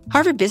Review.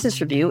 Harvard Business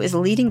Review is a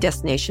leading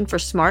destination for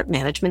smart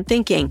management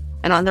thinking.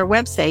 And on their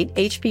website,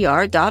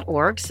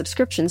 hbr.org,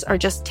 subscriptions are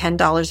just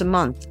 $10 a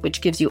month, which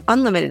gives you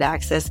unlimited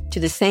access to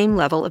the same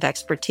level of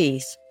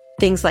expertise.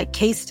 Things like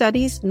case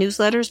studies,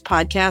 newsletters,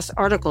 podcasts,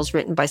 articles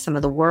written by some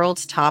of the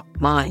world's top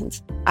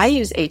minds. I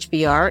use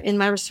HBR in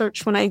my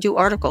research when I do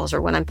articles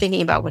or when I'm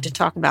thinking about what to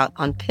talk about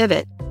on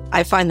Pivot.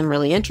 I find them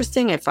really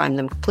interesting. I find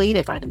them complete.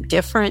 I find them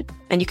different.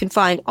 And you can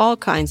find all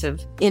kinds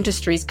of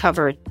industries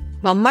covered.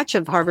 While much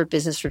of Harvard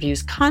Business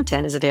Review's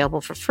content is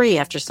available for free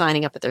after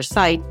signing up at their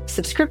site,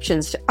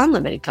 subscriptions to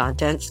unlimited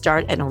content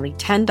start at only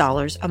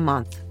 $10 a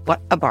month. What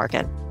a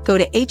bargain. Go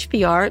to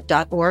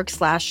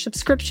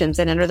hbr.org/subscriptions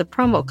and enter the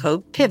promo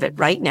code PIVOT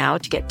right now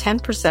to get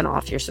 10%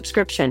 off your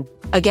subscription.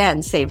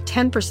 Again, save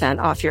 10%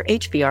 off your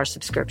HBR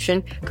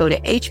subscription. Go to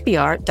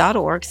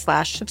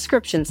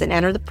hbr.org/subscriptions and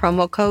enter the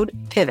promo code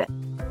PIVOT.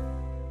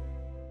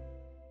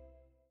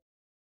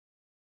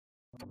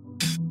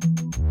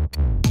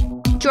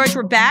 George,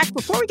 we're back.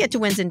 Before we get to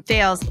wins and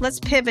fails, let's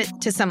pivot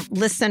to some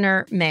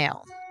listener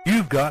mail.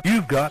 You've got. I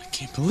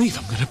can't believe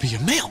I'm going to be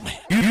a mailman.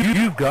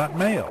 You've got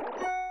mail.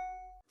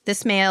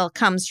 This mail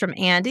comes from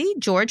Andy.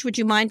 George, would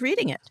you mind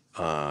reading it?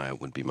 It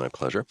would be my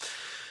pleasure.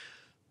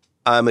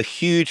 I'm a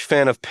huge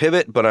fan of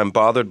Pivot, but I'm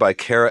bothered by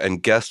Kara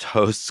and guest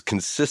hosts'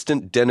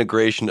 consistent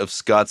denigration of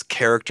Scott's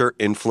character,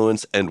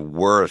 influence, and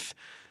worth.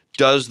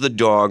 Does the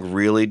dog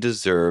really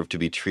deserve to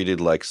be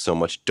treated like so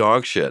much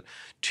dog shit?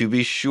 To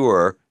be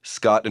sure,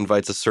 Scott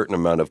invites a certain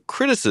amount of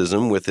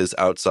criticism with his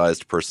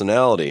outsized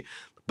personality,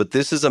 but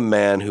this is a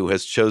man who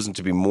has chosen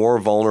to be more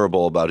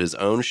vulnerable about his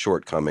own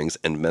shortcomings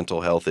and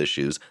mental health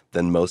issues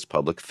than most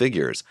public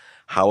figures.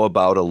 How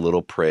about a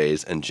little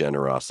praise and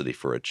generosity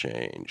for a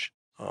change?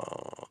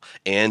 Oh.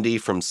 Andy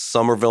from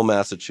Somerville,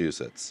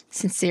 Massachusetts.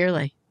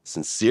 Sincerely.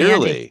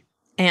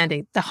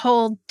 Andy, the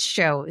whole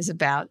show is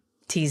about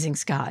teasing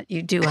Scott.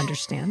 You do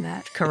understand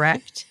that,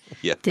 correct?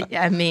 Yeah.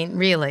 I mean,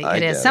 really,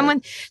 it is.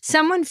 Someone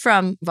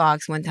from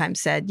Vox one time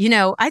said,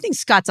 I think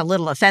Scott's a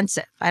little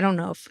offensive. I don't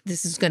know if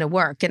this is going to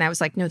work. And I was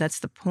like, no,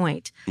 that's the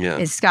point. Yeah.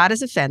 Is Scott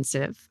is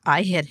offensive.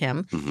 I hit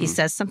him. Mm-hmm. He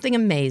says something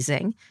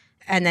amazing.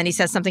 And then he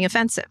says something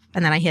offensive.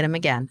 And then I hit him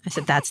again. I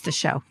said, that's the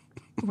show.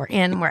 We're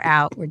in, we're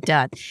out, we're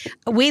done.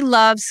 We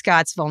love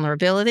Scott's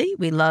vulnerability.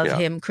 We love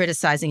him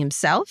criticizing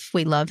himself.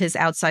 We love his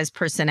outsized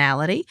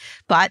personality.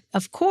 But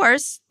of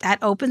course, that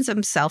opens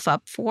himself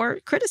up for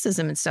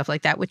criticism and stuff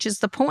like that, which is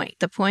the point.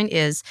 The point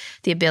is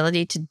the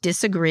ability to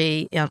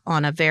disagree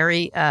on a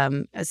very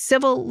a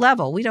civil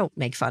level. We don't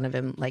make fun of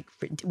him,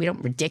 we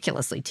don't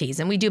ridiculously tease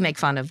him. We do make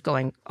fun of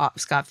going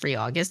scot-free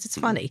August. It's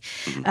funny.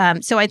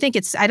 So I think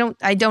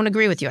I don't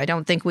agree with you. I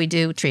don't think we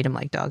do treat him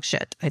like dog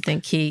shit. I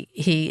think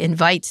he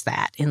invites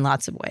that in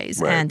lots of ways.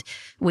 Right. And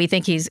we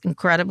think he's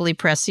incredibly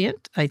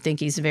prescient. I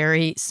think he's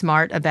very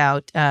smart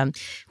about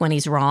when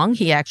he's wrong,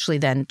 he actually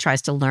then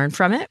tries to learn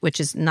from it, which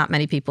is not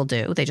many people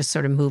do. They just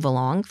sort of move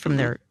along from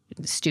their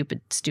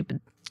stupid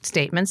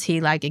statements. He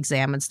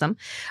examines them.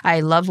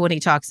 I love when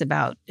he talks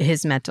about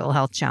his mental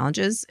health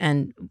challenges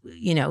and,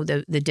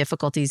 the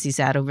difficulties he's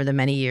had over the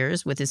many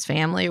years with his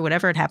family or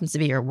whatever it happens to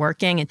be, or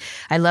working. And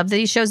I love that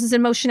he shows his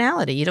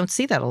emotionality. You don't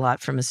see that a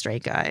lot from a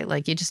straight guy.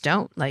 You just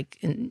don't,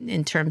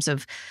 in terms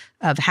of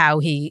how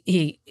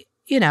he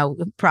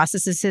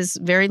processes his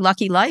very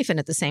lucky life and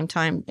at the same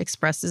time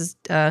expresses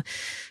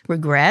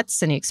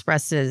regrets, and he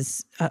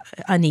expresses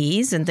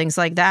unease and things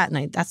like that. And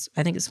I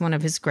think it's one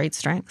of his great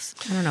strengths.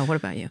 I don't know. What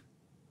about you?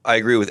 I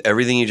agree with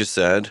everything you just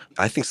said.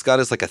 I think Scott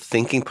is like a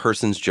thinking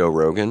person's Joe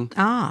Rogan.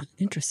 Ah,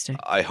 interesting.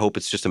 I hope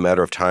it's just a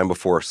matter of time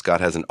before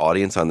Scott has an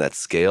audience on that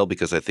scale,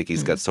 because I think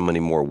he's got so many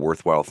more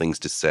worthwhile things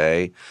to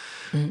say.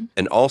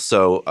 And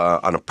also,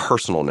 on a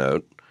personal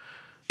note,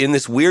 in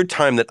this weird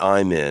time that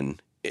I'm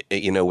in,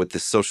 with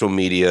this social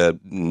media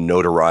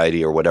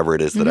notoriety or whatever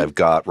it is that I've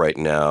got right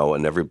now,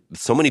 and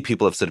so many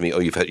people have said to me,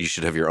 you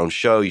should have your own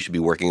show, you should be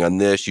working on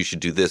this, you should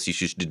do this, you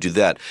should do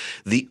that.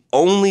 The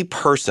only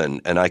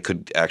person, and I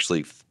could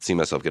actually see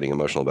myself getting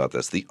emotional about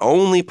this, the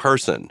only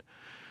person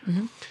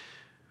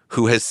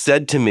who has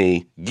said to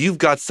me, you've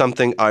got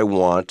something I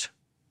want,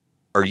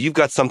 or you've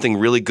got something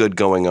really good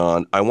going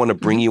on, I want to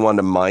bring you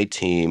onto my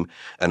team,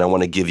 and I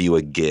want to give you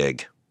a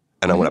gig,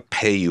 and I want to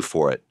pay you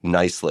for it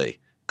nicely,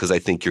 because I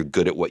think you're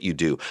good at what you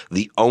do.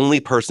 The only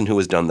person who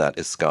has done that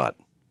is Scott.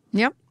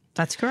 Yep,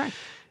 that's correct.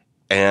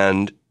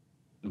 And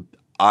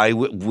he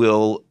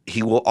will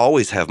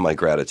always have my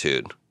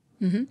gratitude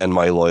and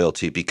my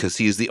loyalty, because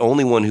he is the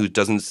only one who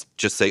doesn't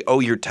just say, oh,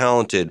 you're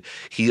talented.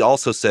 He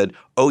also said,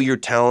 oh, you're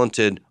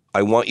talented,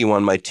 I want you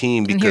on my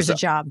team. Because, and here's a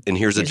job. And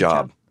here's a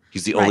job.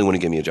 He's the only one who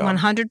gave me a job.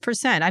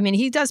 100%. I mean,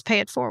 he does pay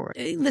it forward.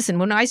 Listen,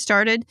 when I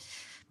started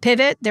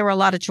Pivot, there were a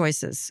lot of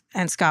choices,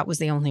 and Scott was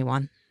the only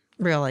one,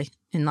 really,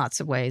 in lots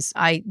of ways.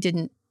 I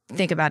didn't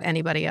think about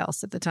anybody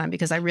else at the time,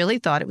 because I really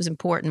thought it was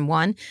important,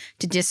 one,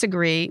 to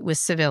disagree with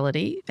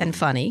civility and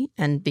funny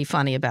and be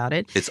funny about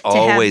it. It's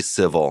always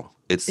civil.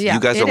 You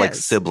guys are like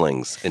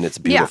siblings, and it's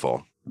beautiful.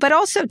 Yeah. But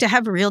also to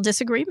have real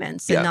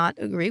disagreements and not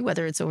agree,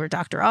 whether it's over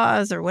Dr.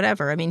 Oz or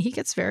whatever. I mean, he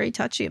gets very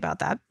touchy about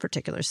that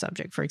particular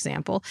subject, for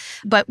example.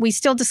 But we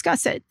still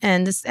discuss it,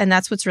 and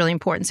that's what's really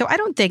important. So I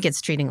don't think it's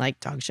treating like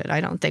dog shit.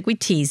 I don't think. We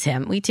tease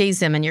him,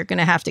 and you're going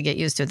to have to get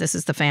used to it. This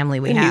is the family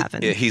we have.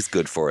 And he's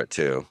good for it,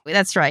 too.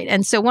 That's right.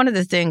 And so one of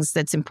the things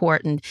that's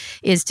important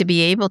is to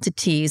be able to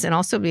tease and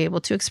also be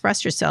able to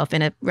express yourself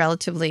in a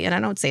relatively, and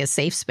I don't say a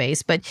safe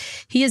space, but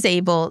he is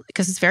able,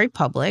 because it's very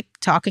public,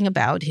 talking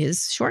about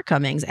his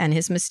shortcomings and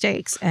his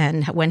mistakes.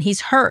 And when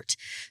he's hurt,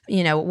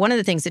 one of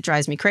the things that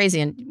drives me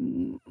crazy,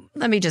 and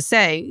let me just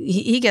say,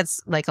 he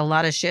gets like a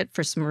lot of shit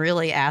for some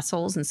really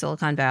assholes in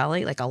Silicon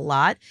Valley, like a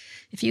lot.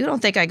 If you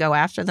don't think I go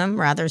after them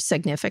rather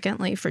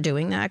significantly for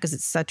doing that, because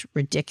it's such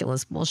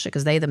ridiculous bullshit,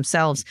 because they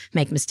themselves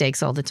make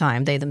mistakes all the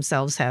time. They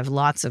themselves have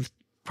lots of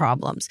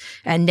problems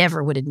and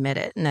never would admit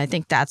it. And I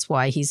think that's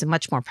why he's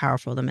much more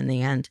powerful than in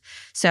the end.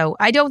 So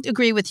I don't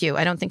agree with you.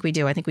 I don't think we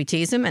do. I think we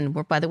tease him. And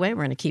by the way,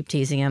 we're going to keep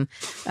teasing him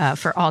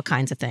for all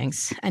kinds of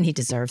things. And he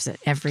deserves it.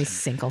 Every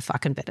single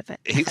fucking bit of it.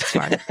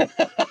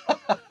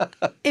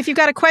 If you've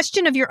got a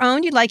question of your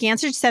own you'd like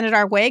answered, send it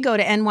our way. Go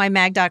to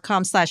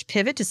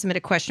nymag.com/pivot to submit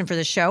a question for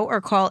the show, or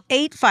call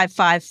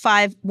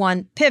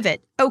 855-51-PIVOT.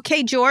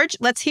 Okay, George,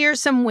 let's hear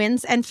some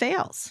wins and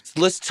fails.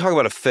 Let's talk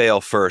about a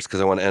fail first,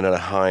 because I want to end on a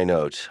high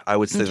note. I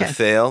would say the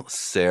fail,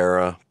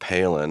 Sarah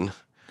Palin.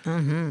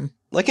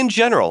 Like in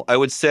general, I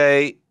would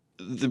say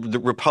the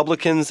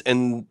Republicans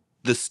and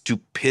the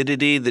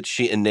stupidity that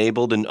she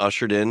enabled and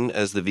ushered in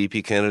as the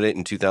VP candidate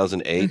in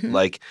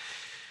 2008,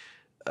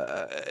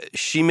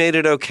 she made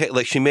it okay.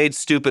 Like, she made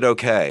stupid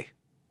okay.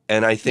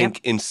 And I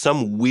think in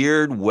some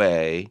weird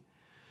way,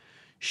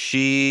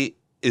 she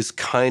is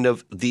kind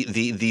of the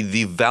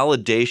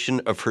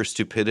validation of her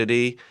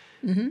stupidity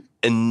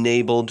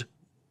enabled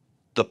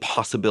the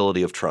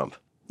possibility of Trump.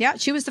 Yeah,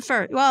 she was the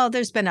first. Well,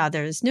 there's been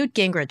others. Newt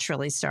Gingrich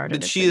really started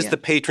But she is the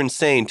patron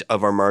saint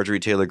of our Marjorie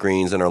Taylor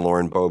Greenes and our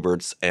Lauren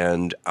Boeberts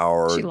and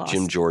our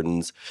Jim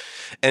Jordans.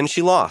 And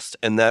she lost.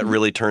 And that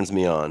really turns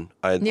me on.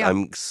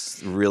 I'm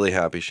really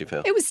happy she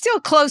failed. It was still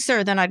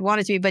closer than I'd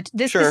want it to be. But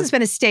this has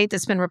been a state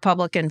that's been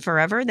Republican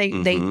forever.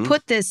 They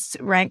put this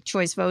ranked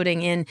choice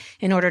voting in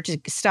order to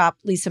stop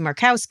Lisa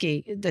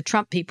Murkowski. The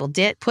Trump people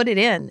did put it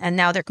in. And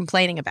now they're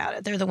complaining about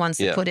it. They're the ones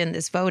that put in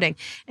this voting,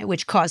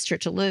 which caused her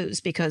to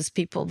lose, because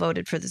people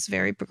voted for this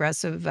very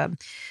progressive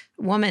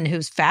woman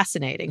who's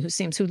fascinating, who's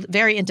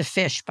very into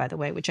fish, by the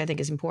way, which I think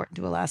is important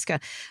to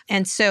Alaska.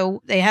 And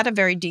so they had a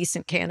very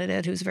decent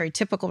candidate who's a very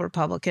typical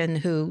Republican,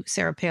 who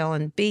Sarah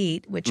Palin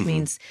beat, which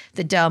means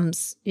the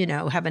dumbs,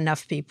 have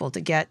enough people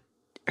to get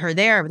her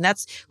there. And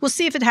we'll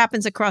see if it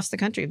happens across the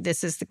country. If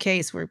this is the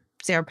case, where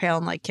Sarah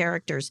Palin-like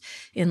characters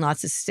in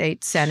lots of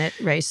state Senate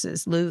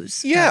races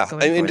lose. Yeah.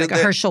 I mean, like a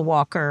Herschel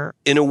Walker.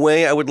 In a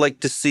way, I would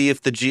like to see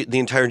if the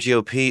entire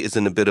GOP is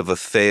in a bit of a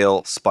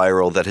fail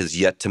spiral that has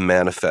yet to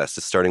manifest.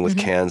 It's starting with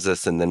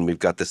Kansas, and then we've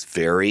got this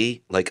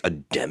very, a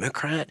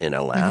Democrat in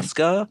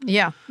Alaska.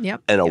 Yeah,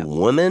 yep. And a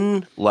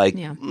woman,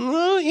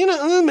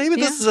 maybe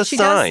this is a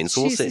sign.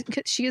 So we'll see.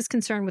 She is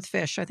concerned with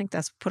fish. I think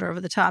that's put her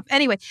over the top.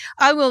 Anyway,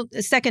 I will,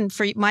 second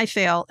for my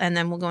fail, and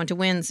then we'll go into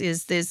wins,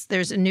 is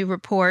there's a new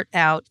report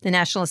out, the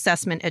National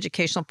Assessment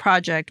Educational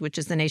Project, which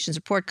is the nation's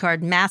report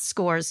card. Math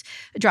scores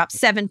dropped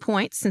 7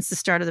 points since the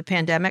start of the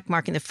pandemic,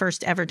 marking the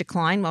first ever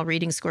decline, while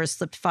reading scores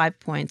slipped 5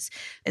 points.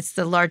 It's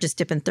the largest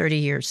dip in 30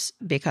 years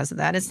because of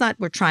that. It's not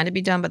we're trying to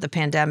be done, but the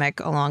pandemic,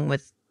 along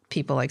with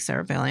people like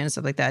Sarah Palin and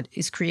stuff like that,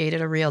 has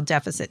created a real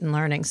deficit in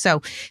learning.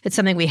 So it's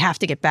something we have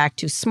to get back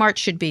to. Smart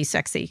should be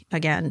sexy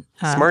again.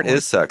 Smart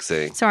is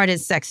sexy. Smart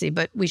is sexy,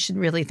 but we should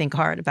really think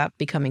hard about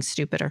becoming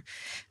stupider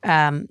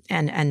and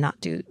not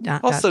do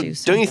Also, do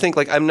don't you think,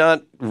 like, I'm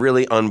not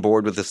really on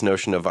board with this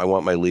notion of I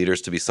want my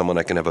leaders to be someone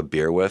I can have a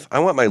beer with. I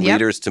want my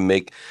leaders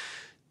to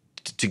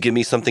give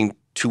me something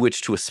to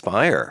which to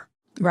aspire.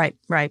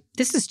 Right.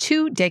 This is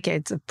 2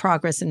 decades of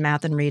progress in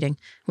math and reading,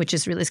 which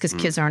is really because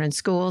kids aren't in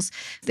schools.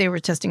 They were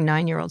testing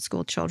 9-year-old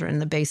school children.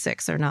 The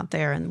basics are not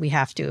there, and we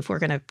have to. If we're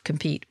going to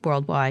compete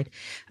worldwide,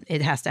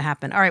 it has to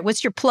happen. All right,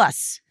 what's your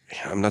plus?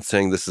 I'm not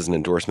saying this is an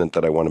endorsement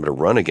that I want him to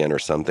run again or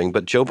something,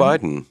 but Joe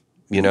Biden,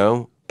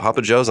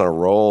 Papa Joe's on a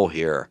roll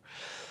here.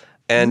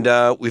 And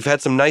we've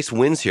had some nice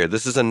wins here.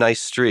 This is a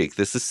nice streak.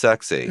 This is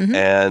sexy.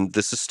 And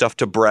this is stuff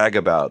to brag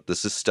about.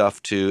 This is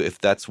stuff to, if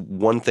that's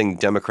one thing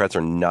Democrats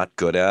are not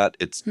good at,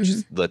 it's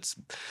just let's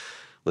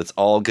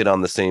all get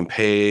on the same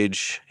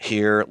page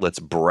here. Let's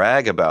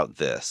brag about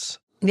this.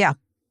 Yeah.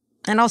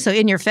 And also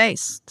in your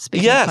face.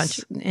 Speaking of punch,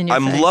 in your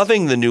face.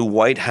 Loving the new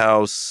White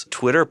House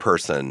Twitter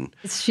person.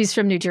 She's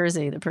from New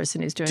Jersey, the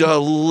person who's doing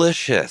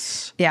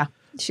Delicious. it. Yeah.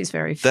 She's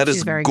very That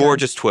is very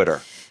gorgeous good.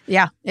 Twitter.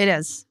 Yeah, it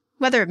is.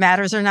 Whether it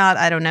matters or not,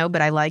 I don't know,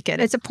 but I like it.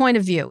 It's a point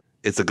of view.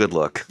 It's a good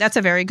look. That's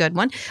a very good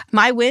one.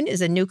 My win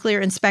is a nuclear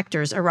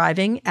inspectors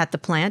arriving at the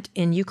plant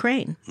in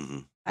Ukraine.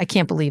 I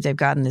can't believe they've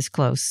gotten this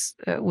close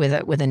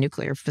with a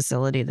nuclear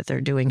facility that they're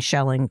doing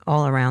shelling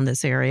all around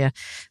this area.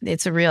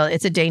 It's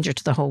a danger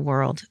to the whole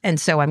world. And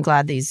so I'm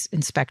glad these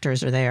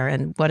inspectors are there,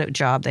 and what a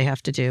job they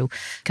have to do,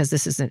 because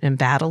this is an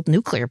embattled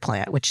nuclear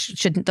plant,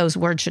 those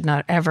words should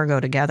not ever go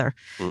together.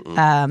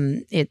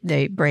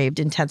 They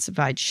braved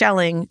intensified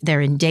shelling.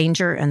 They're in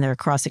danger and they're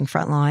crossing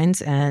front lines,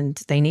 and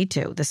they need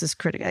to. This is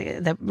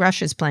critical. That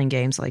Russia's playing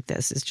games like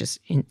this is just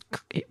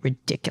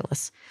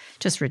ridiculous,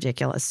 just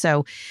ridiculous.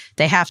 So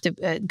they have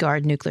to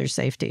guard nuclear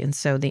safety. And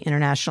so the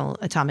International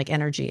Atomic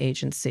Energy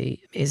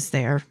Agency is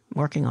there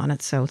working on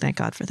it. So thank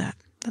God for that.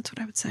 That's what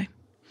I would say.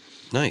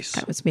 Nice.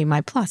 That would be my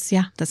plus.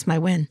 Yeah, that's my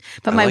win.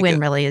 But my win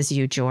really is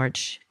you,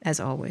 George, as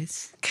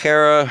always.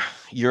 Kara,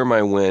 you're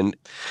my win.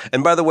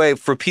 And by the way,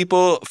 for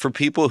people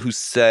who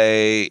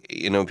say,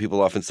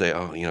 people often say,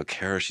 oh,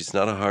 Kara, she's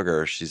not a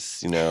hugger.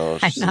 She's a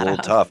little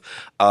tough.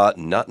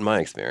 Not in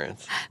my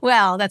experience.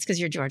 Well, that's because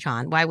you're George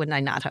Hahn. Why wouldn't I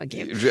not hug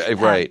you?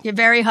 Right. You're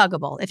very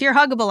huggable. If you're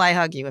huggable, I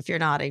hug you. If you're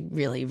not, I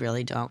really,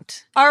 really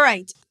don't. All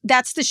right.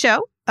 That's the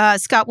show.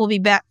 Scott will be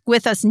back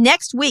with us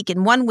next week.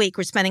 In 1 week,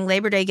 we're spending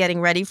Labor Day getting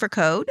ready for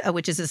Code,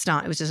 which is an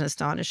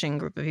astonishing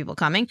group of people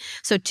coming.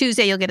 So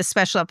Tuesday, you'll get a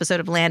special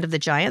episode of Land of the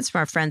Giants from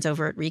our friends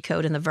over at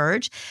Recode and The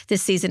Verge.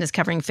 This season is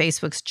covering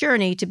Facebook's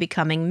journey to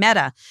becoming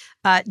Meta.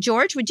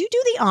 George, would you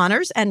do the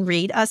honors and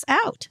read us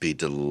out? Be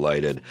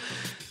delighted.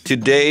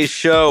 Today's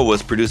show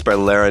was produced by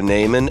Lara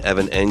Naiman,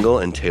 Evan Engel,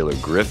 and Taylor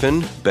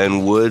Griffin.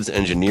 Ben Woods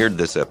engineered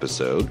this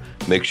episode.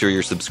 Make sure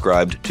you're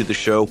subscribed to the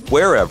show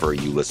wherever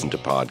you listen to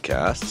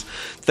podcasts.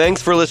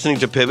 Thanks for listening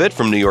to Pivot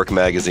from New York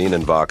Magazine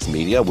and Vox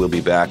Media. We'll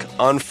be back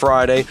on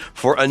Friday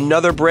for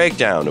another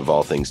breakdown of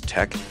all things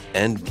tech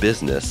and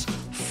business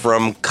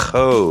from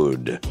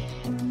Code.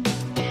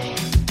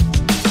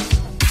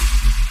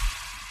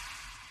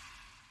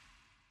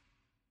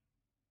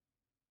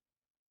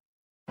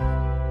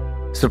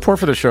 Support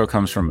for the show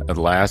comes from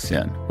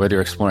Atlassian. Whether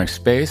you're exploring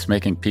space,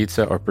 making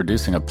pizza, or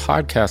producing a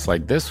podcast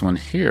like this one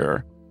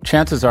here,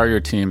 chances are your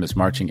team is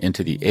marching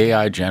into the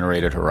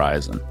AI-generated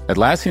horizon.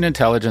 Atlassian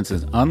Intelligence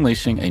is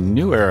unleashing a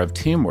new era of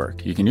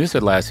teamwork. You can use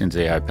Atlassian's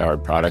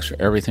AI-powered products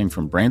for everything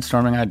from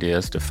brainstorming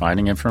ideas to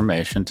finding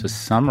information to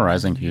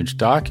summarizing huge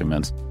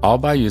documents, all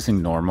by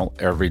using normal,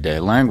 everyday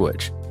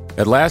language.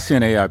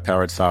 Atlassian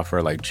AI-powered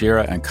software like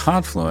Jira and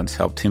Confluence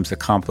help teams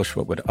accomplish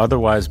what would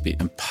otherwise be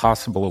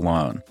impossible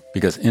alone.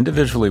 Because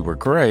individually we're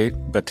great,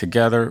 but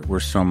together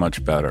we're so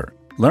much better.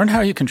 Learn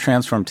how you can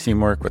transform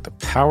teamwork with the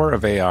power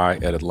of AI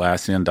at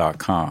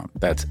Atlassian.com.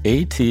 That's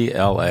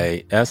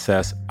Atlassian.com.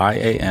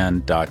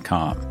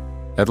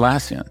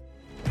 Atlassian.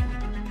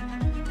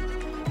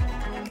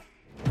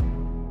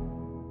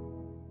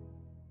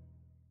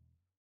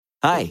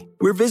 Hi,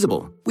 we're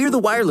Visible. We're the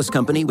wireless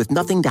company with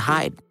nothing to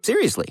hide.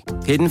 Seriously.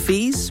 Hidden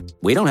fees?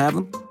 We don't have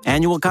them.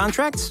 Annual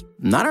contracts?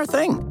 Not our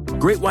thing.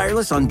 Great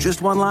wireless on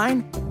just one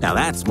line? Now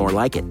that's more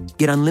like it.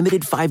 Get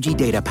unlimited 5G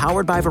data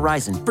powered by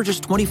Verizon for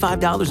just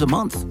 $25 a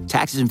month.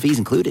 Taxes and fees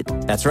included.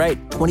 That's right,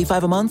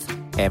 $25 a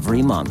month,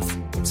 every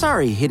month.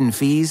 Sorry, hidden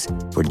fees.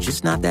 We're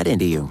just not that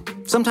into you.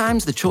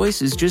 Sometimes the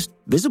choice is just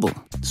Visible.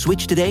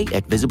 Switch today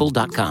at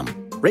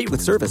Visible.com. Rate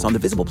with service on the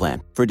Visible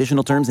plan. For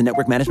additional terms and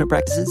network management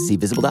practices, see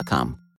Visible.com.